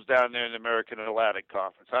rules down there in the American Atlantic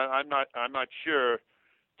Conference. I'm not sure.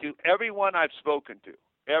 To everyone I've spoken to,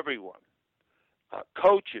 everyone,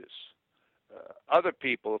 coaches, other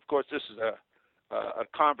people. Of course, this is a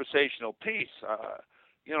conversational piece.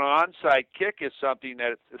 An onside kick is something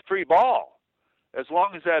that it's a free ball, as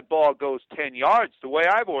long as that ball goes 10 yards. The way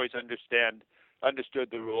I've always understood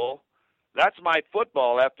the rule, that's my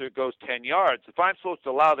football after it goes 10 yards. If I'm supposed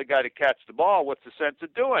to allow the guy to catch the ball, what's the sense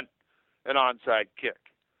of doing an onside kick?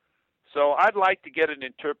 So I'd like to get an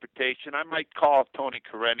interpretation. I might call Tony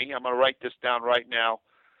Carenni. I'm going to write this down right now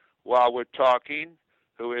while we're talking,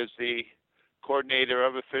 who is the coordinator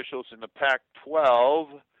of officials in the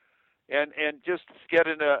Pac-12, and just get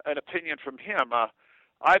an opinion from him.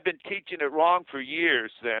 I've been teaching it wrong for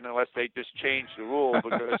years then, unless they just changed the rule,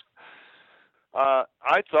 because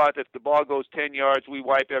I thought if the ball goes 10 yards, we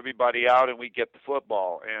wipe everybody out and we get the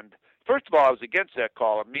football. And first of all, I was against that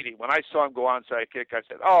call immediately. When I saw him go onside kick, I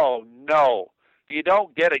said, oh, no, you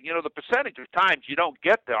don't get it. The percentage of times you don't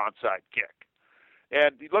get the onside kick.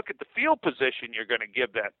 And you look at the field position you're going to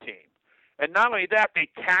give that team. And not only that, they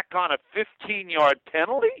tack on a 15-yard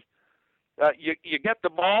penalty. You get the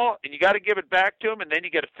ball, and you got to give it back to them, and then you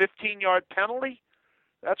get a 15-yard penalty.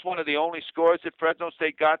 That's one of the only scores that Fresno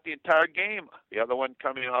State got the entire game. The other one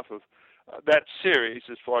coming off of that series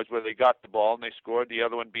as far as where they got the ball and they scored, the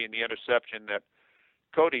other one being the interception that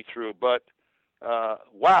Cody threw. But,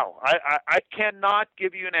 wow, I cannot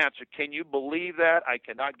give you an answer. Can you believe that? I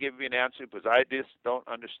cannot give you an answer because I just don't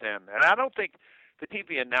understand that. And I don't think the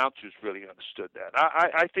TV announcers really understood that.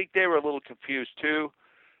 I think they were a little confused too,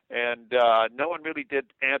 and no one really did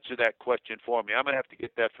answer that question for me. I'm going to have to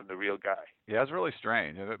get that from the real guy. Yeah, it's really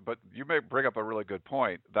strange. But you may bring up a really good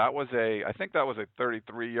point. I think that was a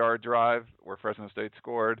 33-yard drive where Fresno State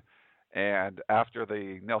scored, and after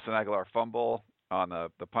the Nelson Aguilar fumble on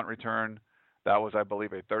the punt return, that was, I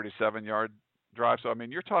believe, a 37-yard drive. So, I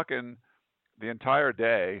mean, you're talking the entire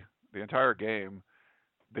day, the entire game,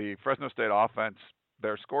 the Fresno State offense,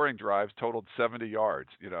 their scoring drives totaled 70 yards,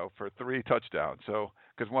 for 3 touchdowns. So,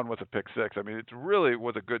 because one was a pick six. I mean, it really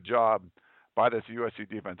was a good job by this USC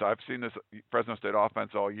defense. I've seen this Fresno State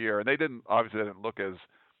offense all year, and they didn't look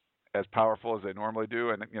as powerful as they normally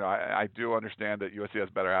do. And, I do understand that USC has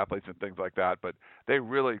better athletes and things like that, but they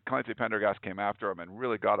really, Clancy Pendergast came after him and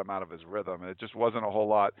really got him out of his rhythm. And it just wasn't a whole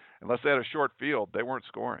lot. Unless they had a short field, they weren't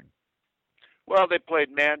scoring. Well, they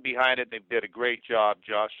played man behind it. They did a great job.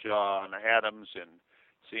 Josh Shaw and Adams and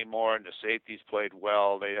Seymour and the safeties played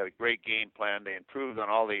well. They had a great game plan. They improved on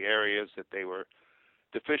all the areas that they were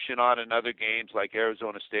deficient on in other games like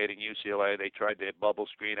Arizona State and UCLA. They tried the bubble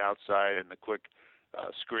screen outside and the quick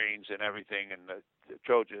screens and everything, and the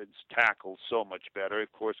Trojans tackled so much better.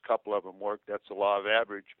 Of course, a couple of them worked. That's the law of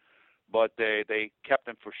average. But they kept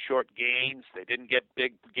them for short gains. They didn't get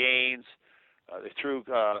big gains. They threw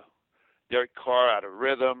Derek Carr out of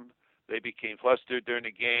rhythm. They became flustered during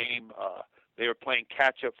the game. They were playing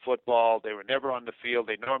catch-up football. They were never on the field.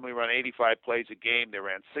 They normally run 85 plays a game. They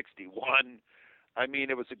ran 61. I mean,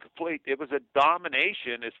 it was a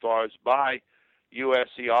domination as far as by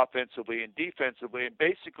USC offensively and defensively. And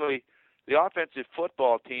basically, the offensive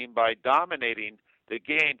football team, by dominating the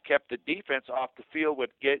game, kept the defense off the field,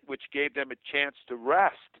 which gave them a chance to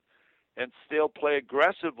rest and still play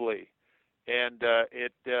aggressively. And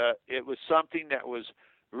it was something that was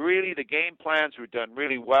really, the game plans were done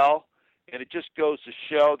really well. And it just goes to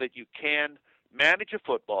show that you can manage a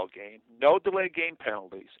football game, no delay game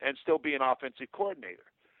penalties, and still be an offensive coordinator.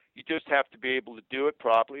 You just have to be able to do it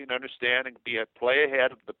properly and understand and be a play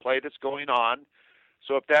ahead of the play that's going on.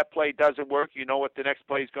 So if that play doesn't work, you know what the next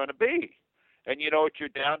play is going to be. And you know what your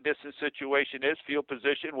down distance situation is, field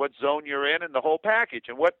position, what zone you're in, and the whole package,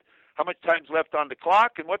 and how much time's left on the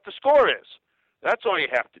clock, and what the score is. That's all you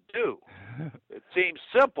have to do. It seems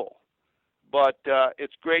simple. But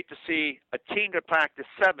it's great to see a team that practiced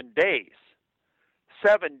 7 days,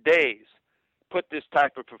 put this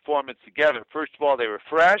type of performance together. First of all, they were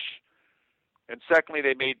fresh, and secondly,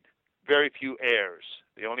 they made very few errors.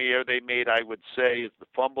 The only error they made, I would say, is the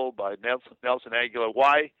fumble by Nelson Aguilar.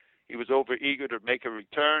 Why? He was over-eager to make a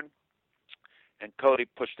return, and Cody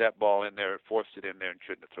pushed that ball in there, forced it in there, and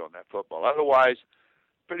shouldn't have thrown that football. Otherwise,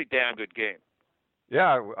 pretty damn good game.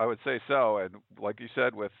 Yeah, I would say so. And like you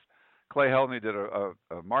said, with Clay Helmy did a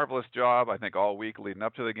marvelous job, I think, all week leading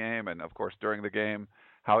up to the game, and of course during the game,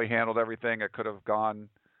 how he handled everything. It could have gone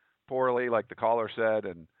poorly, like the caller said,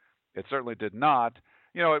 and it certainly did not.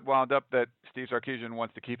 It wound up that Steve Sarkisian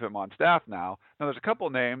wants to keep him on staff now. Now, there's a couple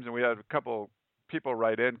names, and we had a couple people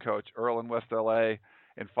write in, Coach Earl in West LA,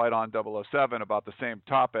 and Fight On 007 about the same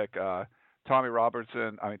topic. Tommy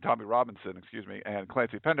Robinson, and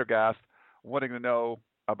Clancy Pendergast, wanting to know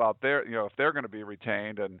about their, if they're going to be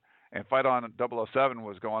retained. And Fight on 007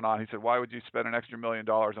 was going on. He said, why would you spend an extra $1 million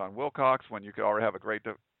on Wilcox when you could already have a great,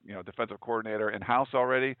 defensive coordinator in-house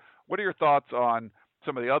already? What are your thoughts on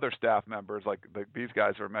some of the other staff members, like these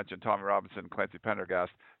guys who are mentioned, Tommy Robinson and Clancy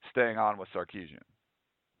Pendergast, staying on with Sarkisian?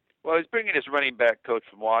 Well, he's bringing his running back coach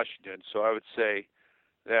from Washington, so I would say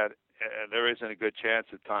that there isn't a good chance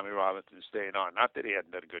that Tommy Robinson is staying on. Not that he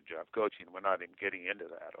hadn't done a good job coaching. We're not even getting into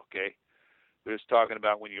that, okay? We're just talking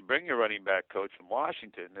about when you bring your running back coach from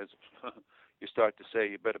Washington, you start to say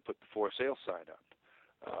you better put the for sale sign up.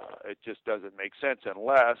 It just doesn't make sense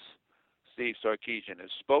unless Steve Sarkisian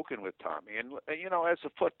has spoken with Tommy. And, as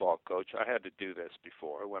a football coach, I had to do this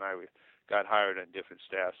before when I got hired on different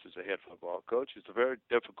staffs as a head football coach. It's a very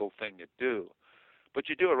difficult thing to do. But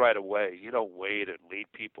you do it right away. You don't wait and lead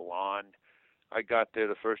people on. I got there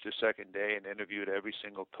the first or second day and interviewed every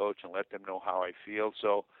single coach and let them know how I feel.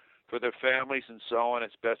 So for their families and so on,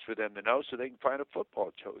 it's best for them to know so they can find a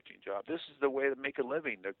football coaching job. This is the way to make a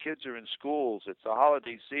living. Their kids are in schools. It's the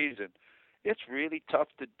holiday season. It's really tough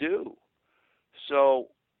to do. So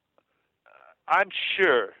I'm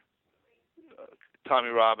sure Tommy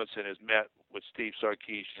Robinson has met with Steve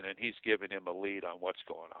Sarkisian, and he's given him a lead on what's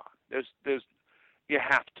going on. You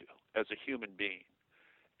have to, as a human being.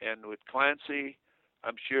 And with Clancy,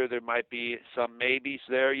 I'm sure there might be some maybes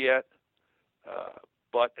there yet.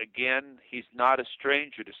 But again, he's not a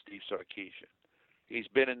stranger to Steve Sarkisian. He's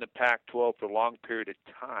been in the Pac-12 for a long period of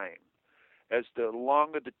time. As the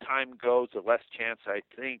longer the time goes, the less chance I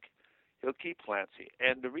think he'll keep Clancy.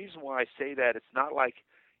 And the reason why I say that, it's not like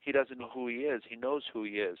he doesn't know who he is. He knows who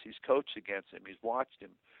he is. He's coached against him. He's watched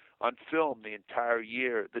him on film the entire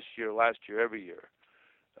year, this year, last year, every year.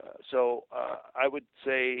 So I would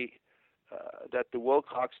say that the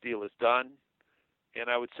Wilcox deal is done, and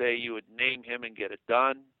I would say you would name him and get it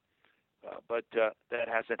done, but that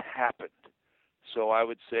hasn't happened. So I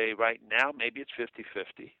would say right now maybe it's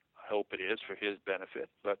 50-50. I hope it is for his benefit,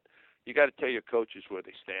 but you got to tell your coaches where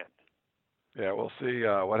they stand. Yeah, we'll see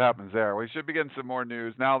what happens there. We should be getting some more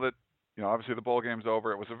news now that, obviously the bowl game's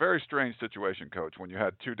over. It was a very strange situation, Coach, when you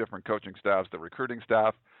had two different coaching staffs, the recruiting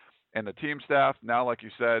staff and the team staff. Now, like you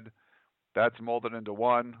said, that's molded into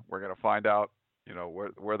one. We're going to find out,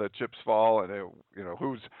 where the chips fall and,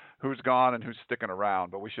 who's gone and who's sticking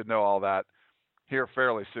around. But we should know all that here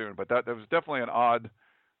fairly soon. But that was definitely an odd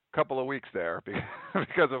couple of weeks there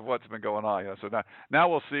because of what's been going on. So now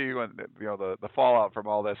we'll see when the fallout from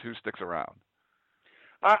all this, who sticks around.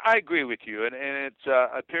 I agree with you, and it's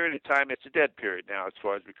a period of time. It's a dead period now as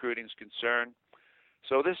far as recruiting is concerned.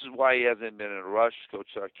 So this is why he hasn't been in a rush, Coach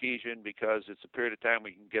Sarkisian, because it's a period of time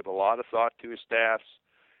we can give a lot of thought to his staffs,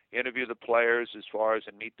 interview the players as far as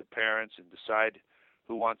and meet the parents and decide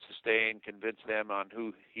who wants to stay and convince them on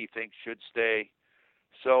who he thinks should stay.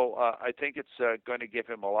 So I think it's going to give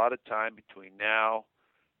him a lot of time between now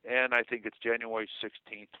and I think it's January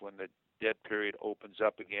 16th when the dead period opens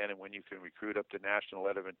up again and when you can recruit up to national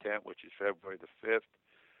letter of intent, which is February the 5th.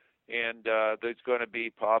 And there's going to be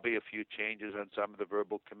probably a few changes on some of the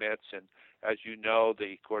verbal commits. And as you know,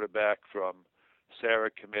 the quarterback from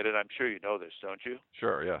Sarah committed. I'm sure you know this, don't you?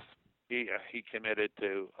 Sure, yes. He committed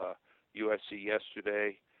to USC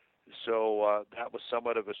yesterday. So that was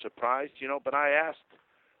somewhat of a surprise, But I asked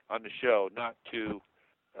on the show, not to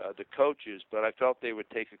the coaches, but I felt they would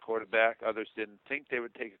take a quarterback. Others didn't think they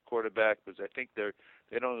would take a quarterback because I think they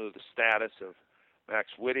don't know the status of Max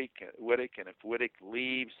Wittick, and if Wittick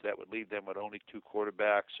leaves, that would leave them with only two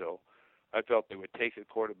quarterbacks. So I felt they would take a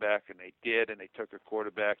quarterback, and they did, and they took a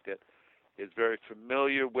quarterback that is very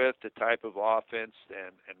familiar with the type of offense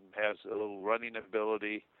and has a little running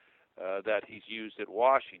ability that he's used at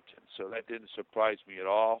Washington. So that didn't surprise me at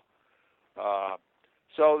all.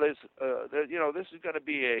 So this is going to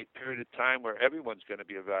be a period of time where everyone's going to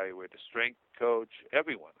be evaluated. The strength coach,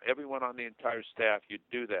 everyone on the entire staff, you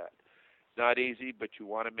do that. It's not easy, but you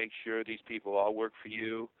want to make sure these people all work for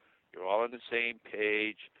you. You're all on the same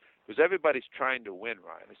page. Because everybody's trying to win,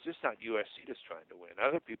 Ryan. It's just not USC that's trying to win.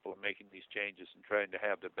 Other people are making these changes and trying to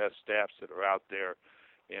have the best staffs that are out there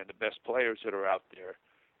and the best players that are out there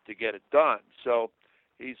to get it done. So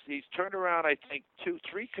he's turned around, I think, 3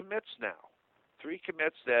 commits now. 3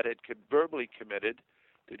 commits that had verbally committed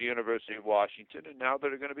to the University of Washington, and now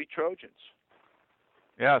they're going to be Trojans.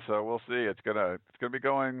 Yeah, so we'll see. It's gonna be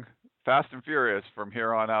going fast and furious from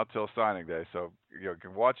here on out till signing day. So you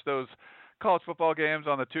can watch those college football games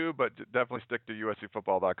on the tube, but definitely stick to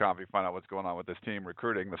USCfootball.com if you find out what's going on with this team,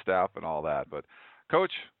 recruiting, the staff, and all that. But,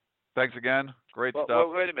 Coach, Thanks again. Great stuff.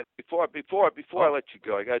 Well, wait a minute. Before I let you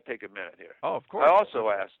go, I got to take a minute here. Oh, of course. I also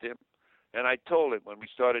asked him, and I told him when we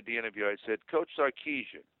started the interview, I said, Coach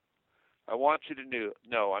Sarkisian, I want you to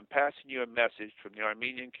know I'm passing you a message from the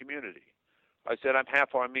Armenian community. I said, I'm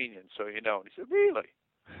half Armenian, so you know. And he said, really?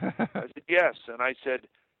 I said, yes. And I said,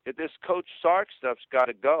 this Coach Sark stuff's got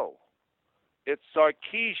to go. It's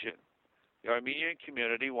Sarkisian. The Armenian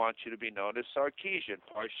community wants you to be known as Sarkisian,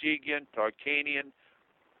 Parshigian, Tarkanian,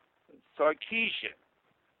 Sarkisian.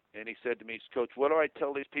 And he said to me, Coach, what do I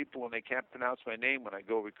tell these people when they can't pronounce my name when I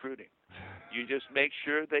go recruiting? You just make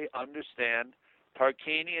sure they understand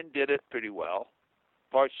Tarkanian did it pretty well,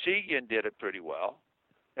 Parshigian did it pretty well,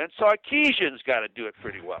 and Sarkisian's got to do it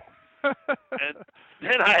pretty well. And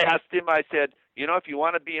then I asked him, I said, if you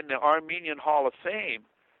want to be in the Armenian Hall of Fame,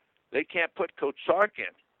 they can't put Coach Sark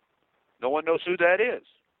in. No one knows who that is.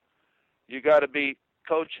 You got to be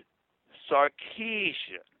Coach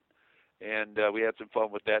Sarkisian. And we had some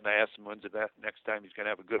fun with that, and I asked him when's the next time he's going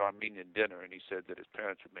to have a good Armenian dinner, and he said that his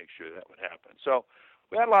parents would make sure that would happen. So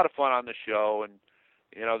we had a lot of fun on the show, and,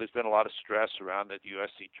 there's been a lot of stress around the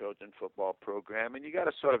USC Trojan football program, and you got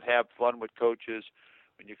to sort of have fun with coaches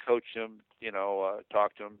when you coach them,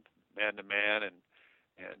 talk to them man to man, and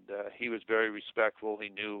he was very respectful. He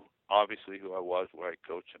knew, obviously, who I was, where I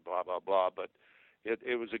coached, and blah, blah, blah, but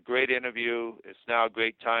it was a great interview. It's now a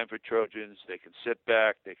great time for Trojans. They can sit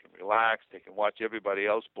back, they can relax, they can watch everybody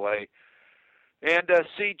else play, and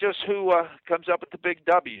see just who comes up with the big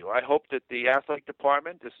W. I hope that the athletic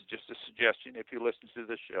department, this is just a suggestion if you listen to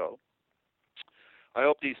the show, I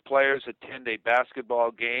hope these players attend a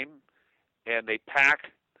basketball game and they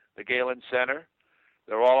pack the Galen Center.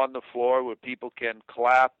 They're all on the floor where people can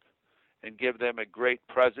clap and give them a great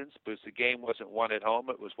presence, because the game wasn't won at home,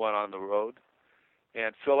 it was won on the road.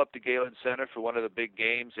 And fill up the Galen Center for one of the big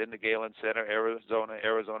games in the Galen Center,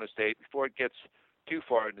 Arizona State, before it gets too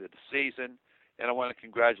far into the season. And I want to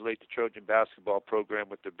congratulate the Trojan basketball program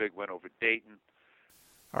with their big win over Dayton.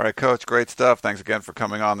 All right, Coach, great stuff. Thanks again for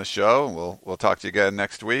coming on the show. We'll talk to you again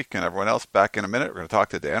next week. And everyone else, back in a minute, we're going to talk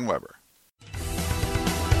to Dan Weber.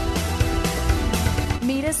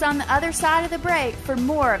 Meet us on the other side of the break for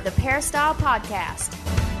more of the Peristyle Podcast.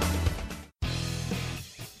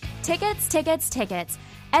 Tickets, tickets, tickets.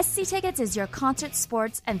 SC Tickets is your concert,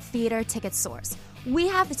 sports, and theater ticket source. We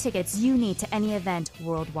have the tickets you need to any event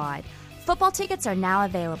worldwide. Football tickets are now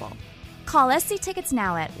available. Call SC Tickets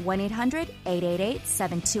now at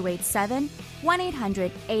 1-800-888-7287,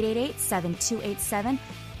 1-800-888-7287.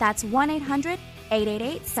 That's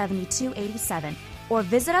 1-800-888-7287. Or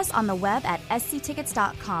visit us on the web at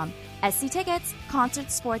sctickets.com. SC Tickets,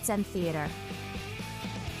 concert, sports, and theater.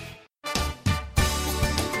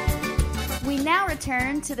 We now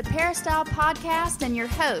return to the Peristyle Podcast and your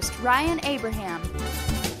host, Ryan Abraham.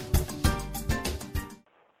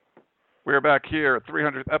 We're back here at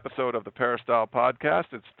 300th episode of the Peristyle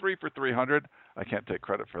Podcast. It's 3 for 300. I can't take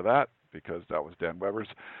credit for that because that was Dan Weber's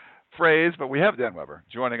phrase, but we have Dan Weber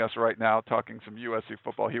joining us right now talking some USC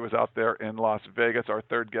football. He was out there in Las Vegas, our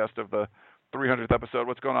third guest of the 300th episode.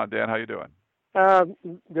 What's going on, Dan? How you doing?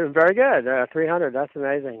 Doing very good. 300, that's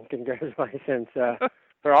amazing. Congratulations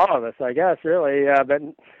for all of us, I guess, really. But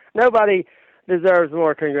nobody deserves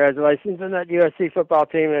more congratulations than that USC football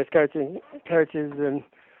team and its coaches and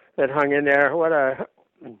that hung in there. What a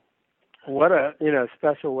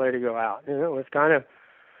special way to go out. It was kind of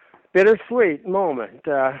bittersweet moment,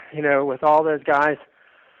 with all those guys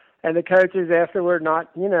and the coaches afterward.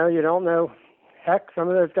 You don't know. Heck, some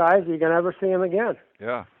of those guys, you're going to ever see them again.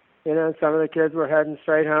 Yeah. Some of the kids were heading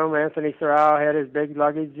straight home. Anthony Sorrell had his big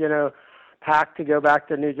luggage, packed to go back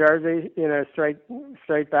to New Jersey,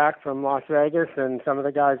 straight back from Las Vegas, and some of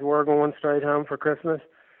the guys were going straight home for Christmas.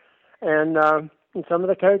 And some of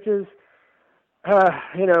the coaches,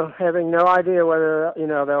 having no idea whether,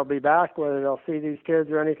 they'll be back, whether they'll see these kids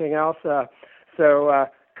or anything else. So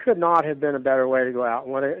could not have been a better way to go out.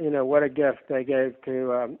 What a gift they gave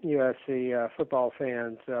to USC football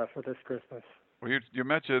fans for this Christmas. Well, you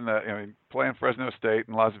mentioned that playing Fresno State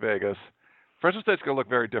in Las Vegas. Fresno State's going to look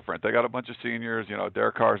very different. They got a bunch of seniors.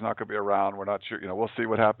 Derek Carr's not going to be around. We're not sure. We'll see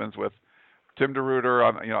what happens with Tim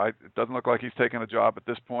DeRuyter. It doesn't look like he's taking a job at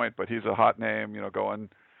this point, but he's a hot name. Going,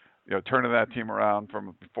 turning that team around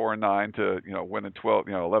from 4-9 to winning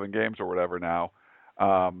 11 games or whatever now.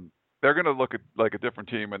 They're going to look like a different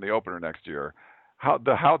team in the opener next year.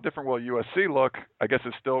 How different will USC look? I guess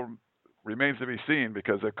it still remains to be seen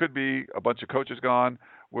because there could be a bunch of coaches gone.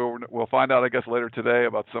 We'll find out, I guess, later today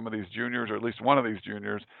about some of these juniors, or at least one of these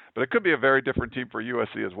juniors. But it could be a very different team for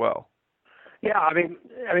USC as well. Yeah, I mean,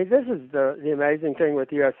 this is the amazing thing with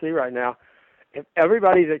USC right now if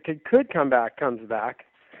everybody that could come back comes back,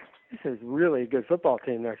 this is really a good football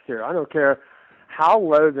team next year. I don't care how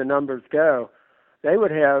low the numbers go. They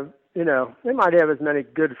would have, they might have as many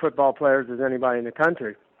good football players as anybody in the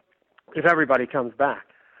country if everybody comes back.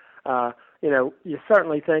 You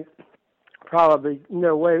certainly think probably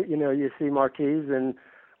no way, you see Marquise, and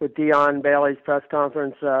with Dion Bailey's press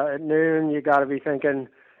conference at noon, you got to be thinking,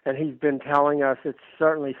 and he's been telling us, it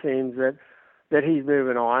certainly seems that he's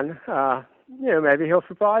moving on. Maybe he'll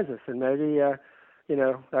surprise us, and maybe,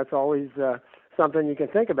 that's always something you can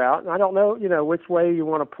think about. And I don't know, which way you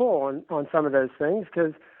want to pull on some of those things,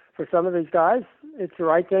 because for some of these guys, it's the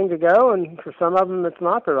right thing to go, and for some of them, it's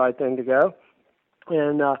not the right thing to go.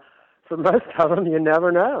 And for most of them, you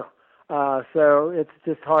never know. So it's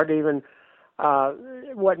just hard to even.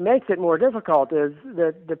 What makes it more difficult is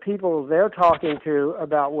that the people they're talking to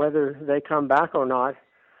about whether they come back or not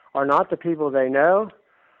are not the people they know,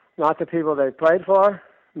 not the people they played for,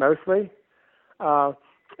 mostly.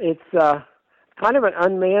 It's kind of an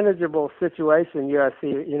unmanageable situation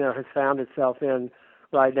USC, has found itself in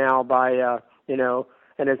right now by,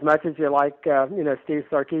 and as much as you like, Steve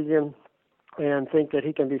Sarkisian and think that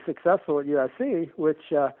he can be successful at USC,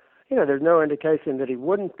 which, there's no indication that he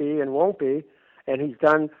wouldn't be and won't be, and he's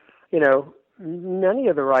done, many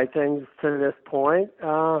of the right things to this point.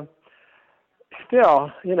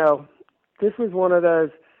 Still, this was one of those,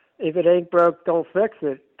 if it ain't broke, don't fix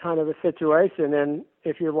it kind of a situation. And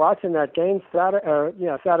if you're watching that game,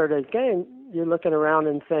 Saturday's game, you're looking around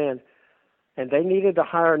and saying, and they needed to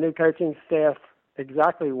hire a new coaching staff.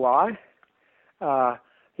 Exactly why?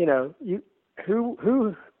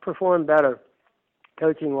 Who performed better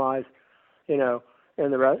coaching-wise, in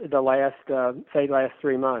the last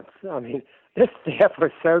 3 months? I mean, this staff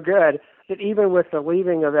was so good that even with the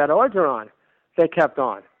leaving of Ed Orgeron, they kept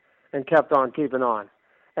on and kept on keeping on.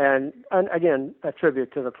 And again, a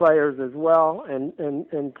tribute to the players as well, and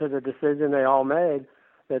to the decision they all made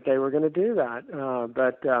that they were going to do that.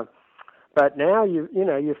 But now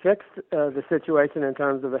you fixed the situation in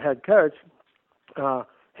terms of a head coach.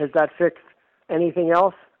 Has that fixed anything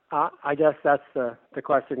else? I guess that's the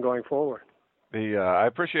question going forward. I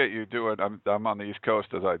appreciate you doing. I'm on the East Coast,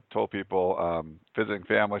 as I told people, visiting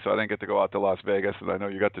family, so I didn't get to go out to Las Vegas, and I know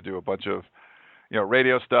you got to do a bunch of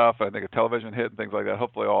radio stuff. I think a television hit and things like that.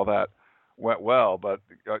 Hopefully all that went well. But,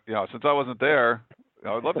 since I wasn't there,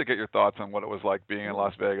 I'd love to get your thoughts on what it was like being in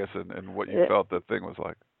Las Vegas and what you felt the thing was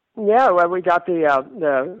like. Yeah, well, we got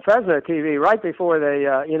the Fresno TV right before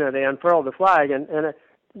they unfurled the flag, and it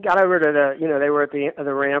got over to they were at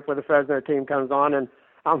the ramp where the Fresno team comes on, and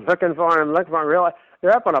I'm looking for them, realize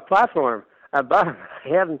they're up on a platform above.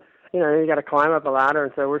 You got to climb up a ladder,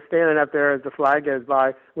 and so we're standing up there as the flag goes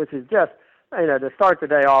by, which is just, to start the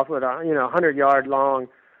day off with a 100-yard long,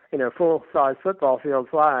 full-size football field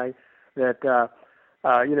flag that,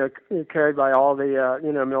 carried by all the,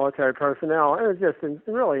 military personnel. It was just a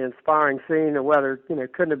really inspiring scene. The weather,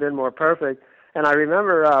 couldn't have been more perfect. And I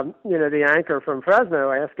remember, the anchor from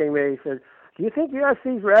Fresno asking me, he said, "Do you think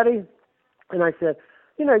USC's ready?" And I said,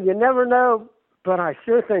 you never know, but I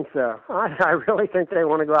sure think so. I really think they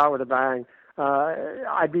want to go out with a bang.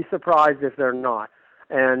 I'd be surprised if they're not.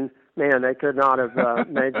 And man, they could not have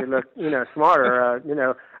made you look, smarter.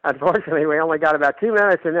 Unfortunately, we only got about 2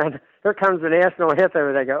 minutes, and then here comes the national anthem,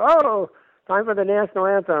 and they go, "Oh, time for the national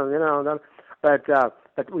anthem."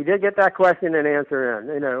 But we did get that question and answer in.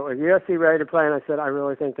 Is USC ready to play? And I said, I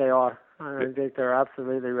really think they are. I think they're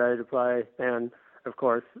absolutely ready to play, and of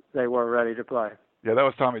course, they were ready to play. Yeah, that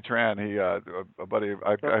was Tommy Tran. He, a buddy,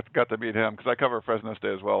 I got to meet him because I cover Fresno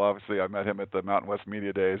State as well. Obviously, I met him at the Mountain West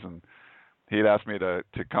Media Days, and he'd asked me to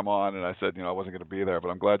come on, and I said, I wasn't going to be there, but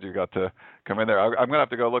I'm glad you got to come in there. I'm going to have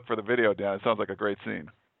to go look for the video, Dan. It sounds like a great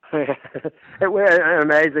scene. It was an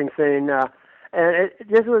amazing scene, and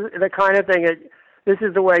this was the kind of thing. This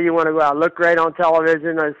is the way you want to go out, look great on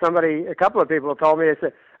television. A couple of people told me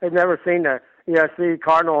they'd never seen the USC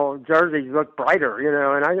Cardinal jerseys look brighter,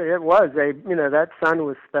 and it was. That sun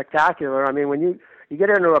was spectacular. I mean, when you get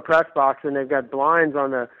into a press box and they've got blinds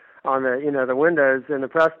on the the windows in the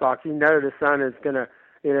press box, the sun is going to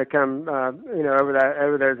come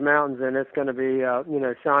over those mountains, and it's going to be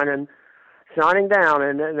shining down,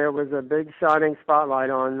 and there was a big shining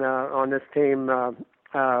spotlight on this team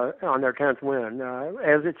on their 10th win,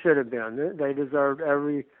 as it should have been. They deserved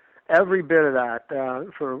every bit of that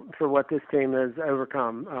for what this team has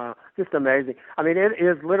overcome. Just amazing. I mean, it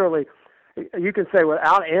is literally, you can say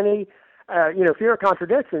without any fear of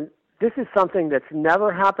contradiction, this is something that's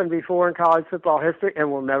never happened before in college football history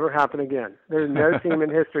and will never happen again. There's no team in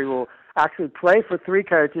history will actually play for 3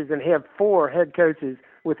 coaches and have 4 head coaches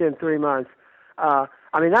within 3 months.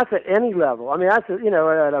 I mean, that's at any level. I mean, that's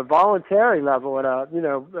at a voluntary level, at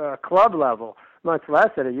a club level, much less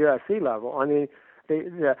at a USC level. I mean,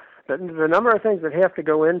 the number of things that have to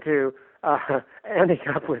go into ending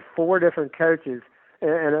up with 4 different coaches in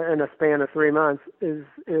a span of 3 months is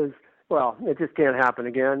well, it just can't happen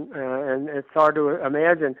again, and it's hard to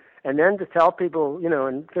imagine. And then to tell people,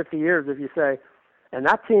 in 50 years, if you say, and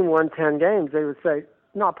that team won 10 games, they would say,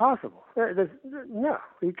 not possible. No,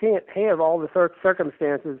 you can't have all the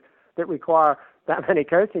circumstances that require that many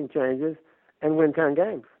coaching changes and win 10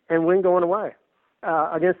 games and win going away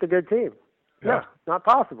against a good team. Yeah. No, not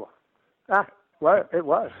possible. Well, it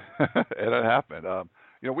was. It happened.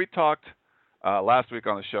 We talked last week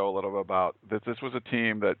on the show a little bit about that this was a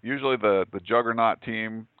team that usually the juggernaut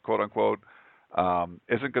team, quote unquote,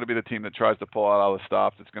 isn't going to be the team that tries to pull out all the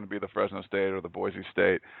stops. It's going to be the Fresno State or the Boise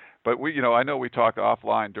State. But I know we talked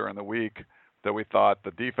offline during the week that we thought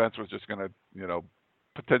the defense was just going to,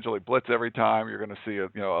 potentially blitz every time. You're going to see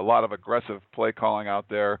a lot of aggressive play calling out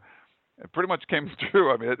there. It pretty much came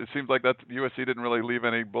true. I mean, it seems like that USC didn't really leave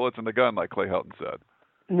any bullets in the gun, like Clay Helton said.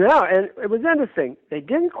 No, and it was interesting. They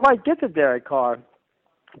didn't quite get to Derek Carr,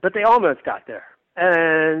 but they almost got there.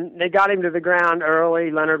 And they got him to the ground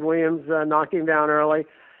early. Leonard Williams knocked him down early,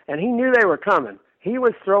 and he knew they were coming. He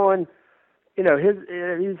was throwing, he's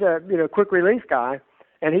a quick release guy,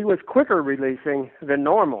 and he was quicker releasing than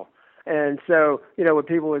normal. And so, when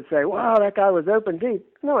people would say, wow, that guy was open deep.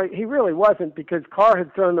 No, he really wasn't, because Carr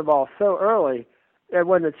had thrown the ball so early, there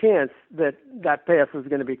wasn't a chance that pass was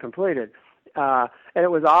going to be completed. And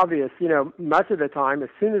it was obvious, much of the time, as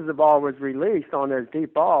soon as the ball was released on those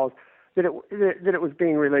deep balls, that it was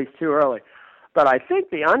being released too early. But I think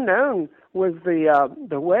the unknown was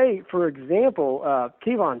the way, for example,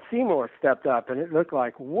 Kevon Seymour stepped up, and it looked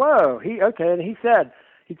like, whoa, and he said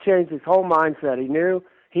he changed his whole mindset. He knew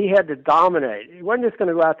he had to dominate. He wasn't just going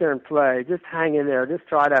to go out there and play, just hang in there, just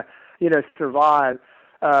try to, survive,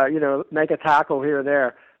 make a tackle here or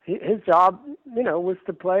there. His job, was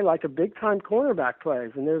to play like a big-time cornerback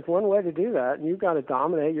plays, and there's one way to do that, and you've got to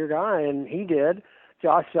dominate your guy, and he did.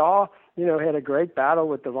 Josh Shaw, had a great battle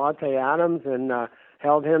with Devontae Adams and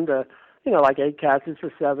held him to, like 8 catches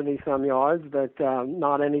for 70-some yards, but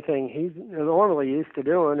not anything he's normally used to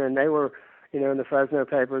doing, and they were, in the Fresno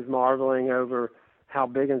papers marveling over how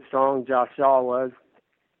big and strong Josh Shaw was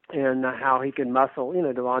and how he can muscle,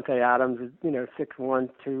 Devontae Adams, 6'1",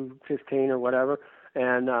 215 or whatever,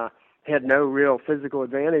 and had no real physical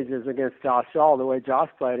advantages against Josh Shaw the way Josh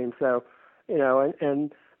played him. So,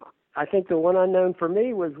 and I think the one unknown for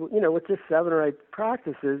me was, with just 7 or 8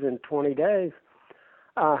 practices in 20 days,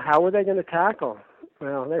 how were they going to tackle?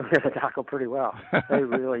 Well, they were going to tackle pretty well. They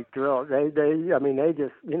really drilled. They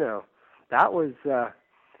just, that was,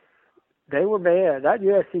 they were mad. That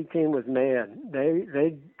USC team was mad.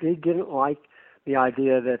 They didn't like the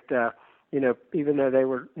idea that, even though they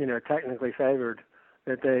were, technically favored,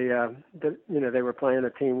 that they were playing a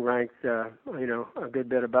team ranked, a good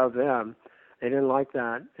bit above them. They didn't like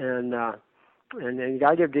that, and you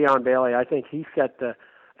got to give Deion Bailey. I think he set the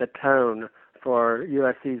tone for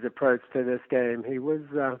USC's approach to this game. He was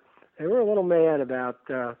they were a little mad about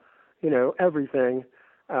everything,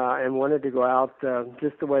 and wanted to go out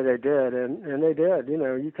just the way they did, and they did.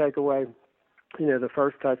 You take away the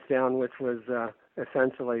first touchdown, which was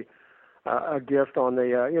essentially a gift on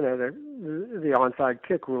the onside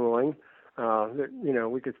kick ruling that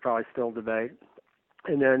we could probably still debate,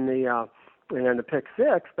 and then the pick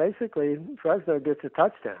six, basically, Fresno gets a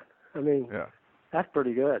touchdown. I mean, that's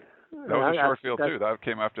pretty good. That was a short field, too. That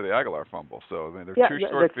came after the Aguilar fumble. So, there's 2 short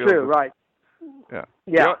fields. That's true, right. Yeah.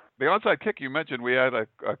 The onside kick you mentioned, we had a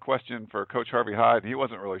question for Coach Harvey Hyde. He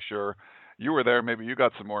wasn't really sure. You were there. Maybe you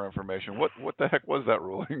got some more information. What the heck was that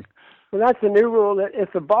ruling? Well, that's the new rule that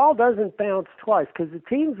if the ball doesn't bounce twice, because the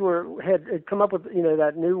teams had come up with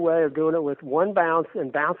that new way of doing it with one bounce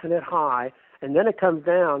and bouncing it high, and then it comes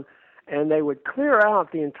down, and they would clear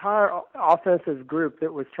out the entire offensive group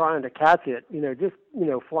that was trying to catch it, just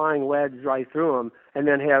flying wedge right through them, and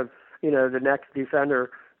then have the next defender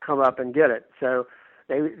come up and get it. So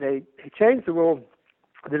they changed the rule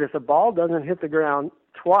that if the ball doesn't hit the ground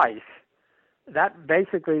twice, that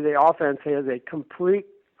basically the offense has a complete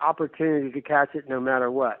opportunity to catch it no matter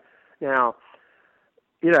what. Now,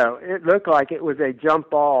 it looked like it was a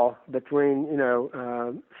jump ball between,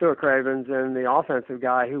 Stuart Cravens and the offensive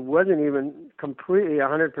guy who wasn't even completely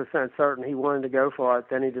 100% certain he wanted to go for it.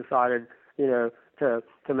 Then he decided, to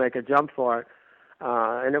make a jump for it.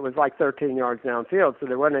 And it was like 13 yards downfield, so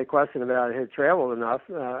there wasn't any question about it had traveled enough,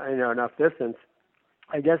 enough distance.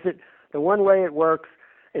 I guess the one way it works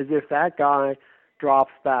is if that guy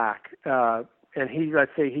drops back, and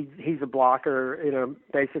he's a blocker,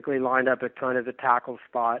 basically lined up at kind of the tackle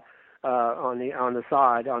spot on the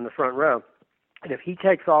side, on the front row. And if he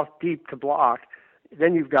takes off deep to block,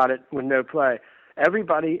 then you've got it with no play.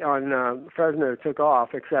 Everybody on Fresno took off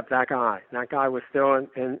except that guy. That guy was still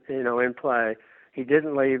in play. He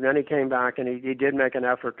didn't leave. Then he came back, and he did make an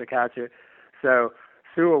effort to catch it. So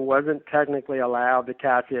Sewell wasn't technically allowed to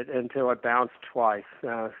catch it until it bounced twice.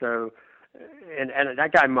 And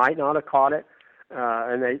that guy might not have caught it.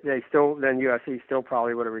 And they still, then USC still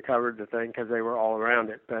probably would have recovered the thing because they were all around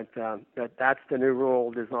it. But that's the new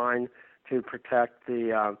rule designed to protect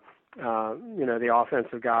the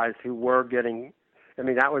offensive guys who were getting. I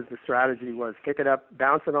mean, that was the strategy: was kick it up,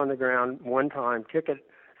 bounce it on the ground one time, kick it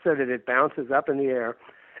so that it bounces up in the air,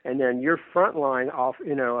 and then your front line of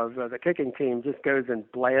the kicking team just goes and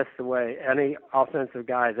blasts away any offensive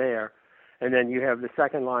guy there, and then you have the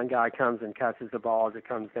second line guy comes and catches the ball as it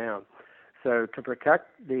comes down. So to protect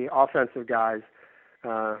the offensive guys,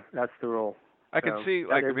 that's the rule. I can see,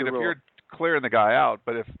 if you're clearing the guy out,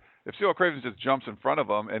 but if Sewell Cravens just jumps in front of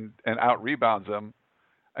him and out rebounds him,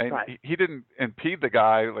 and right. he didn't impede the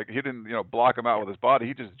guy, he didn't block him out with his body.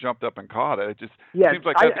 He just jumped up and caught it. It just seems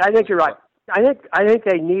like I think you're right. I think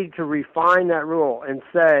they need to refine that rule and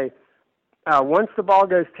say once the ball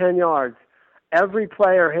goes 10 yards, every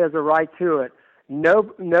player has a right to it.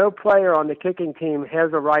 No player on the kicking team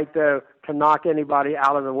has a right though to knock anybody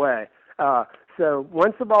out of the way. So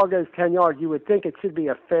once the ball goes 10 yards, you would think it should be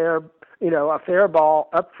a fair ball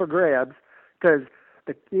up for grabs because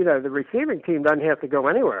the receiving team doesn't have to go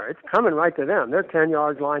anywhere. It's coming right to them. They're 10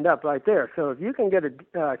 yards lined up right there. So if you can get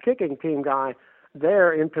a kicking team guy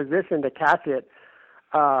there in position to catch it,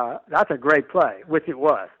 that's a great play, which it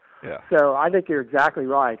was. Yeah. So I think you're exactly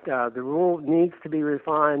right. The rule needs to be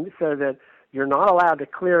refined so that you're not allowed to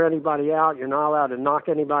clear anybody out. You're not allowed to knock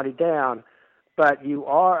anybody down, but you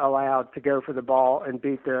are allowed to go for the ball and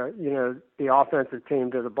beat the offensive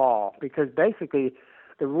team to the ball because basically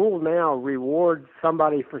the rule now rewards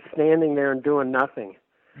somebody for standing there and doing nothing,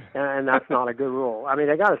 and that's not a good rule. I mean,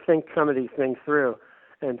 they got to think some of these things through,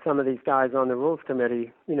 and some of these guys on the rules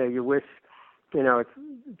committee, you wish, it's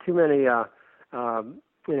too many,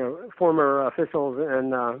 former officials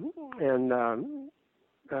and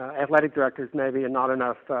athletic directors maybe, and not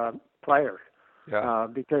enough players. Yeah.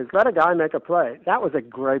 Because let a guy make a play. That was a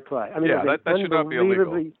great play. I mean, that should not be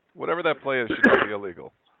illegal. Whatever that play is should not be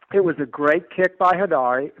illegal. It was a great kick by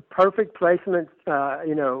Hyde, perfect placement,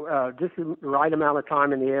 just the right amount of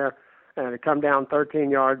time in the air, to come down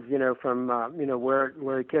 13 yards, from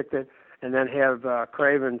where he kicked it, and then have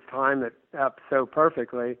Cravens time it up so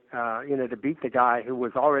perfectly, to beat the guy who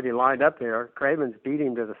was already lined up there. Cravens beat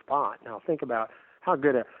him to the spot. Now think about how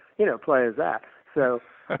good a play is that. So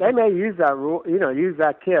they may use that rule, use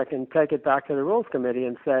that kick and take it back to the rules committee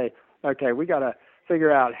and say, okay, we got to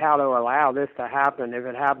figure out how to allow this to happen. If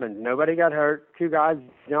it happens, nobody got hurt, two guys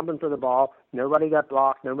jumping for the ball, nobody got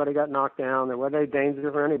blocked, nobody got knocked down, there wasn't any danger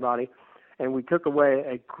for anybody, and we took away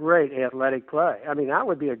a great athletic play. I mean, that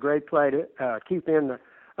would be a great play to keep in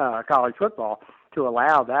college football, to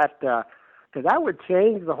allow that, because that would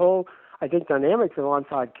change the whole, I think, dynamics of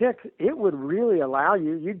onside kicks. It would really allow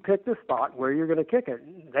you'd pick the spot where you're going to kick it.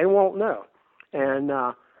 They won't know. And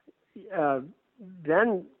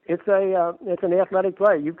then it's an athletic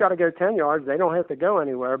play. You've got to go 10 yards. They don't have to go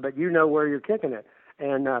anywhere, but you know where you're kicking it.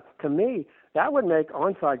 And to me, that would make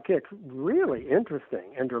onside kicks really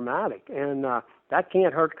interesting and dramatic. And that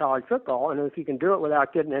can't hurt college football. And if you can do it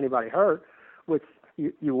without getting anybody hurt, which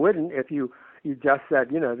you wouldn't if you just said,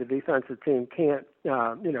 the defensive team can't,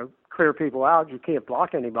 clear people out, you can't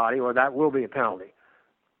block anybody, or that will be a penalty.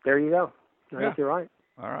 There you go. I think you're right.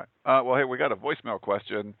 All right. Well, hey, we got a voicemail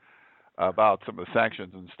question about some of the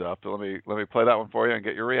sanctions and stuff. So let me play that one for you and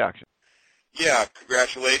get your reaction. Yeah,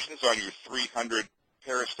 congratulations on your 300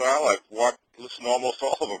 Peristyle. I've listened to almost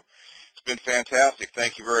all of them. It's been fantastic.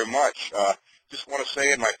 Thank you very much. Just want to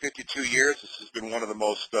say in my 52 years, this has been one of the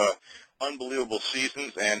most unbelievable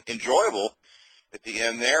seasons and enjoyable at the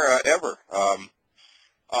end there ever.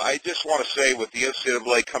 I just want to say with the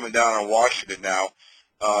NCAA coming down on Washington now,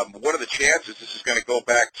 what are the chances this is going to go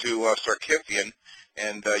back to Sarkisian?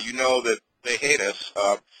 And you know that they hate us.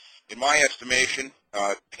 In my estimation,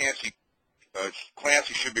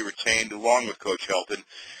 Clancy should be retained along with Coach Helton.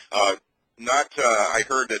 I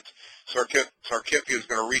heard that Sarkisian is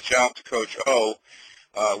going to reach out to Coach O.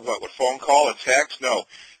 With phone call and text? No.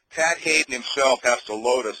 Pat Hayden himself has to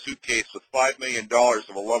load a suitcase with $5 million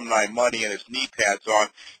of alumni money and his knee pads on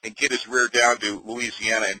and get his rear down to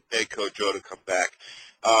Louisiana and beg Coach O to come back.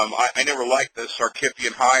 I never liked the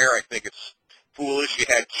Sarkisian hire. I think it's foolish. You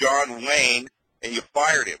had John Wayne and you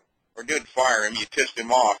fired him. Or didn't fire him, you pissed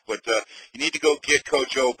him off. But you need to go get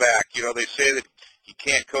Coach O back. You know, they say that he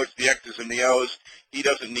can't coach the X's and the O's. He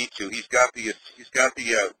doesn't need to. He's got the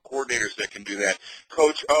coordinators that can do that.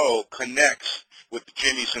 Coach O connects with the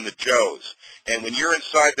Jimmies and the Joes. And when you're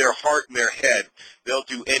inside their heart and their head, they'll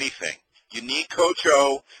do anything. You need Coach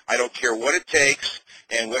O. I don't care what it takes.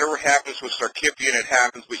 And whatever happens with Sarkisian, it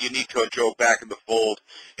happens. But you need Coach O back in the fold,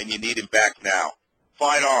 and you need him back now.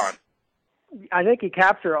 Fight on. I think you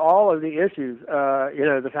capture all of the issues.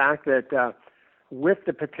 The fact that with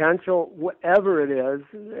the potential, whatever it is,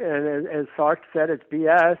 and as Sark said, it's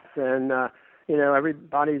BS, and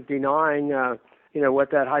everybody's denying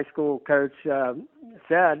what that high school coach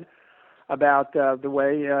said about the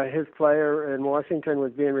way his player in Washington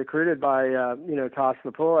was being recruited by Tosh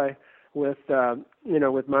Lapoy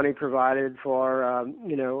with money provided for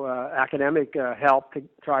academic help to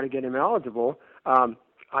try to get him eligible.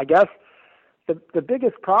 I guess. The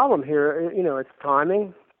biggest problem here, it's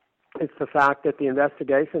timing. It's the fact that the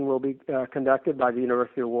investigation will be conducted by the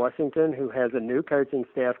University of Washington, who has a new coaching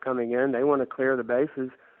staff coming in. They want to clear the bases,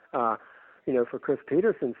 for Chris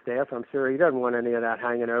Peterson's staff. I'm sure he doesn't want any of that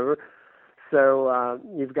hanging over. So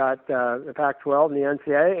you've got the Pac-12 and the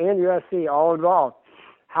NCAA and USC all involved.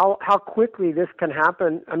 How quickly this can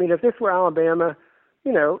happen? I mean, if this were Alabama,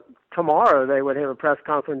 tomorrow they would have a press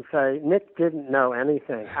conference and say, Nick didn't know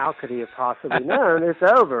anything. How could he have possibly known? It's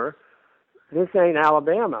over. This ain't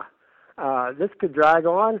Alabama. This could drag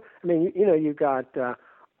on. I mean, you've got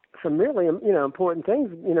some really, important things,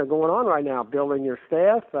 going on right now. Building your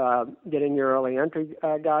staff, getting your early entry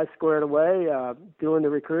guys squared away, doing the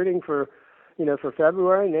recruiting for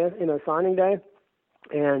February, signing day.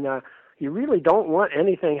 And you really don't want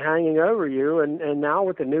anything hanging over you. And now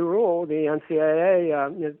with the new rule, the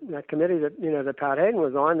NCAA, that committee that Pat Hayden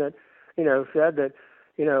was on, that said that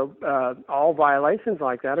all violations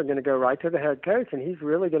like that are going to go right to the head coach, and he's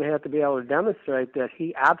really going to have to be able to demonstrate that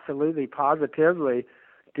he absolutely, positively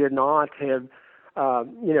did not have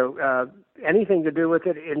anything to do with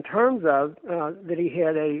it in terms of that he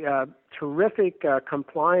had a terrific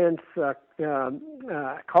compliance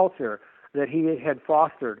culture that he had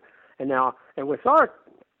fostered. And with Sark,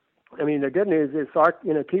 I mean, the good news is Sark,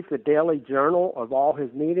 keeps a daily journal of all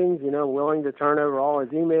his meetings, willing to turn over all his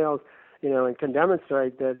emails, and can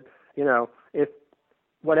demonstrate that, if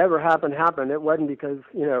whatever happened, it wasn't because,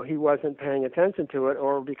 he wasn't paying attention to it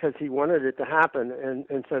or because he wanted it to happen.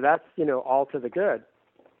 And so that's, all to the good.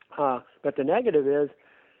 But the negative is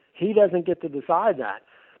he doesn't get to decide that.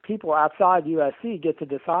 People outside USC get to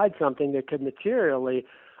decide something that could materially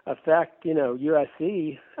affect,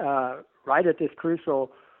 USC right at this crucial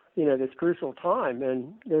time.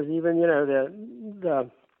 And there's even, the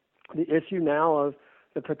issue now of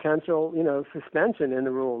the potential, suspension in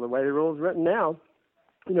the rule. The way the rule is written now,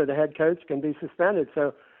 the head coach can be suspended.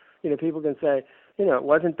 So, people can say, it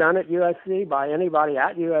wasn't done at USC by anybody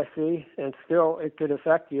at USC, and still it could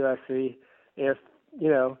affect USC if,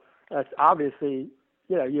 that's obviously,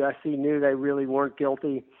 USC knew they really weren't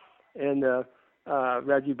guilty in the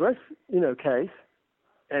Reggie Bush, case,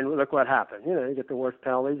 and look what happened. You get the worst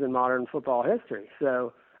penalties in modern football history.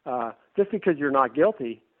 So just because you're not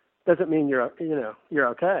guilty doesn't mean you're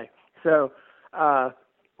okay. So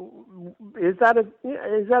is that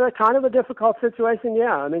a kind of a difficult situation?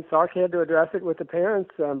 Yeah. I mean, Sark had to address it with the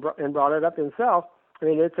parents and brought it up himself. I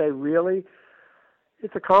mean, it's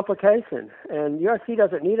a complication, and USC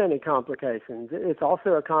doesn't need any complications. It's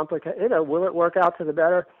also a complication. Will it work out to the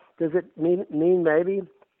better? Does it mean maybe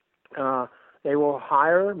they will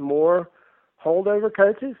hire more holdover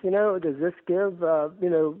coaches? Does this give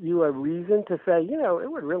you a reason to say,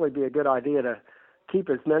 it would really be a good idea to keep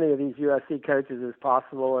as many of these USC coaches as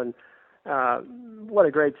possible? And what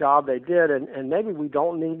a great job they did. And maybe we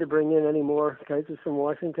don't need to bring in any more coaches from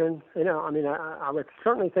Washington. I would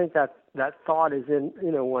certainly think that thought is in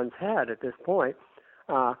one's head at this point,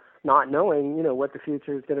 not knowing what the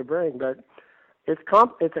future is going to bring. But it's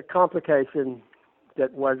a complication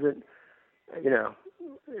that wasn't,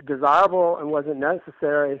 desirable and wasn't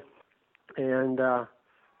necessary. And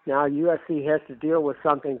now USC has to deal with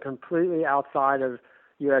something completely outside of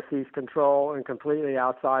USC's control and completely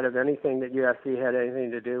outside of anything that USC had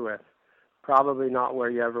anything to do with. Probably not where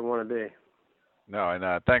you ever want to be. No,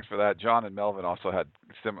 and thanks for that. John and Melvin also had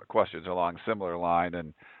questions along a similar line,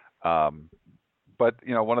 and but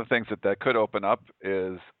one of the things that could open up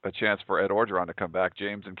is a chance for Ed Orgeron to come back.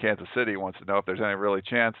 James in Kansas City wants to know if there's any really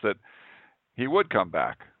chance that he would come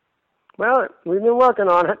back. Well, we've been working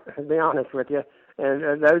on it, to be honest with you,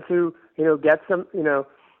 and those who get some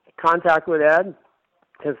contact with Ed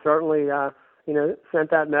have certainly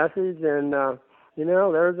sent that message, and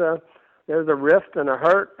there's a rift and a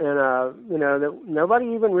hurt and that nobody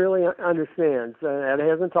even really understands, and it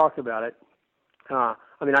hasn't talked about it. I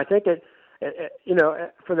think it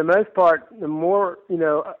for the most part, the more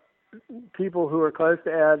people who are close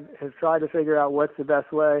to Ed have tried to figure out what's the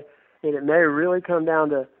best way, and it may really come down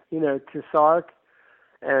to to Sark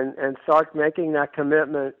and Sark making that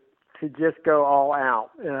commitment to just go all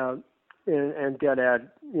out and get Ed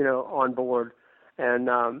on board. And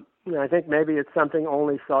I think maybe it's something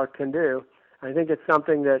only Sark can do. I think it's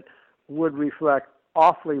something that would reflect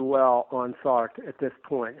awfully well on Sark at this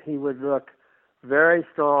point. He would look very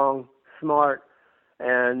strong, smart,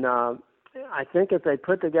 and I think if they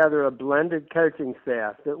put together a blended coaching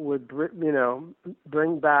staff that would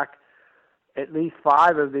bring back at least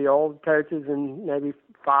 5 of the old coaches and maybe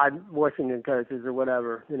 5 Washington coaches or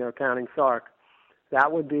whatever, counting Sark,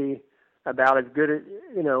 that would be about as good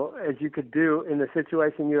as you could do in the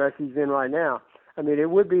situation USC's in right now. I mean, it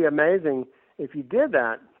would be amazing if you did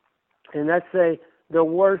that. And let's say the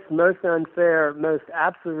worst, most unfair, most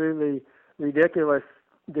absolutely ridiculous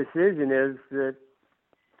decision is that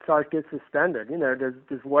Sark gets suspended.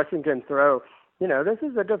 Does Washington throw? This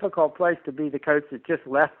is a difficult place to be the coach that just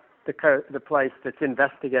left the place that's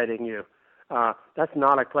investigating you. That's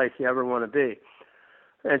not a place you ever want to be.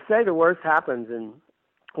 And say the worst happens and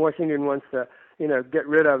Washington wants to, get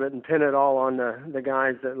rid of it and pin it all on the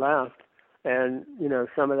guys that left. And,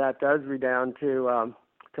 some of that does redound to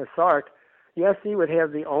Sark. USC would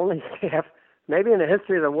have the only staff, maybe in the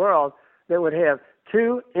history of the world, that would have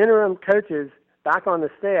 2 interim coaches back on the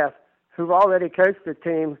staff who've already coached the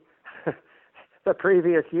team the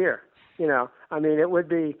previous year. It would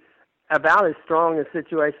be about as strong a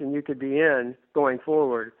situation you could be in going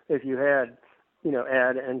forward if you had,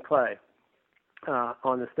 Ed and Clay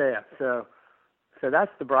on the staff. So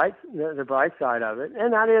that's the bright side of it.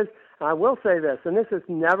 And that is, I will say this, and this is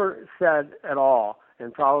never said at all,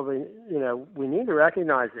 and probably, we need to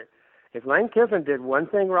recognize it. If Lane Kiffin did one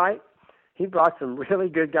thing right, he brought some really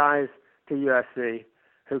good guys to USC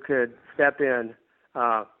who could step in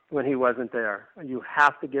when he wasn't there. You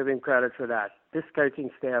have to give him credit for that. This coaching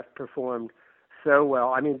staff performed so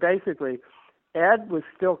well. Basically, Ed was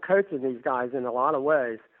still coaching these guys in a lot of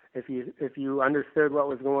ways if you understood what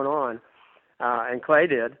was going on, and Clay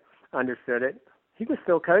understood it. He was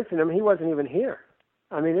still coaching them. He wasn't even here.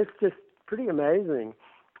 It's just pretty amazing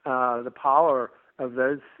the power of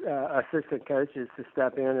those assistant coaches to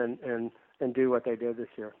step in and do what they did this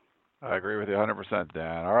year. I agree with you 100%,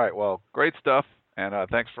 Dan. All right, well, great stuff, and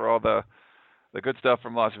thanks for all the good stuff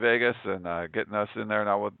from Las Vegas and getting us in there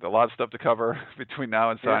now with a lot of stuff to cover between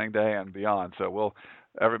now and signing day and beyond. So we'll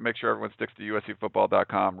make sure everyone sticks to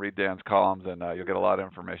USCFootball.com, read Dan's columns, and you'll get a lot of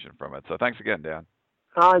information from it. So thanks again, Dan.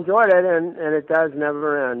 I enjoyed it, and it does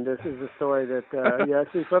never end. This is a story that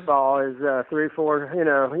USC football is 3-4.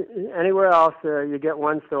 Anywhere else you get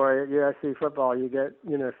one story. At USC football, you get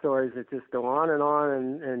stories that just go on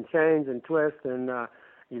and change and twist, and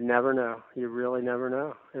you never know. You really never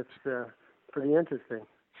know. It's pretty interesting.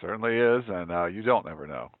 Certainly is, and you don't never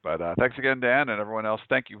know. But thanks again, Dan, and everyone else.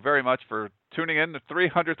 Thank you very much for tuning in to the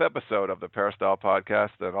 300th episode of the Peristyle Podcast,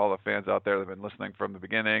 and all the fans out there that have been listening from the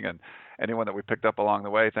beginning, and anyone that we picked up along the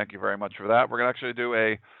way. Thank you very much for that. We're going to actually do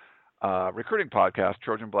a recruiting podcast,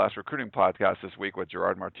 Trojan Blast recruiting podcast this week with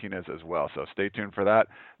Gerard Martinez as well. So stay tuned for that.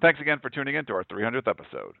 Thanks again for tuning in to our 300th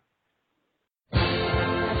episode.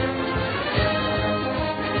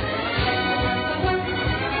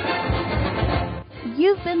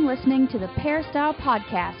 You've been listening to the Peristyle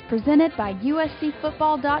Podcast presented by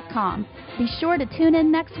USCFootball.com. Be sure to tune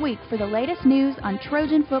in next week for the latest news on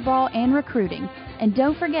Trojan football and recruiting. And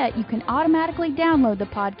don't forget, you can automatically download the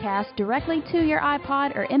podcast directly to your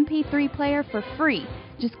iPod or MP3 player for free.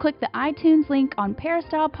 Just click the iTunes link on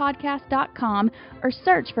PeristylePodcast.com or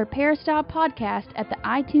search for Peristyle Podcast at the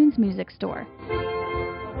iTunes Music Store.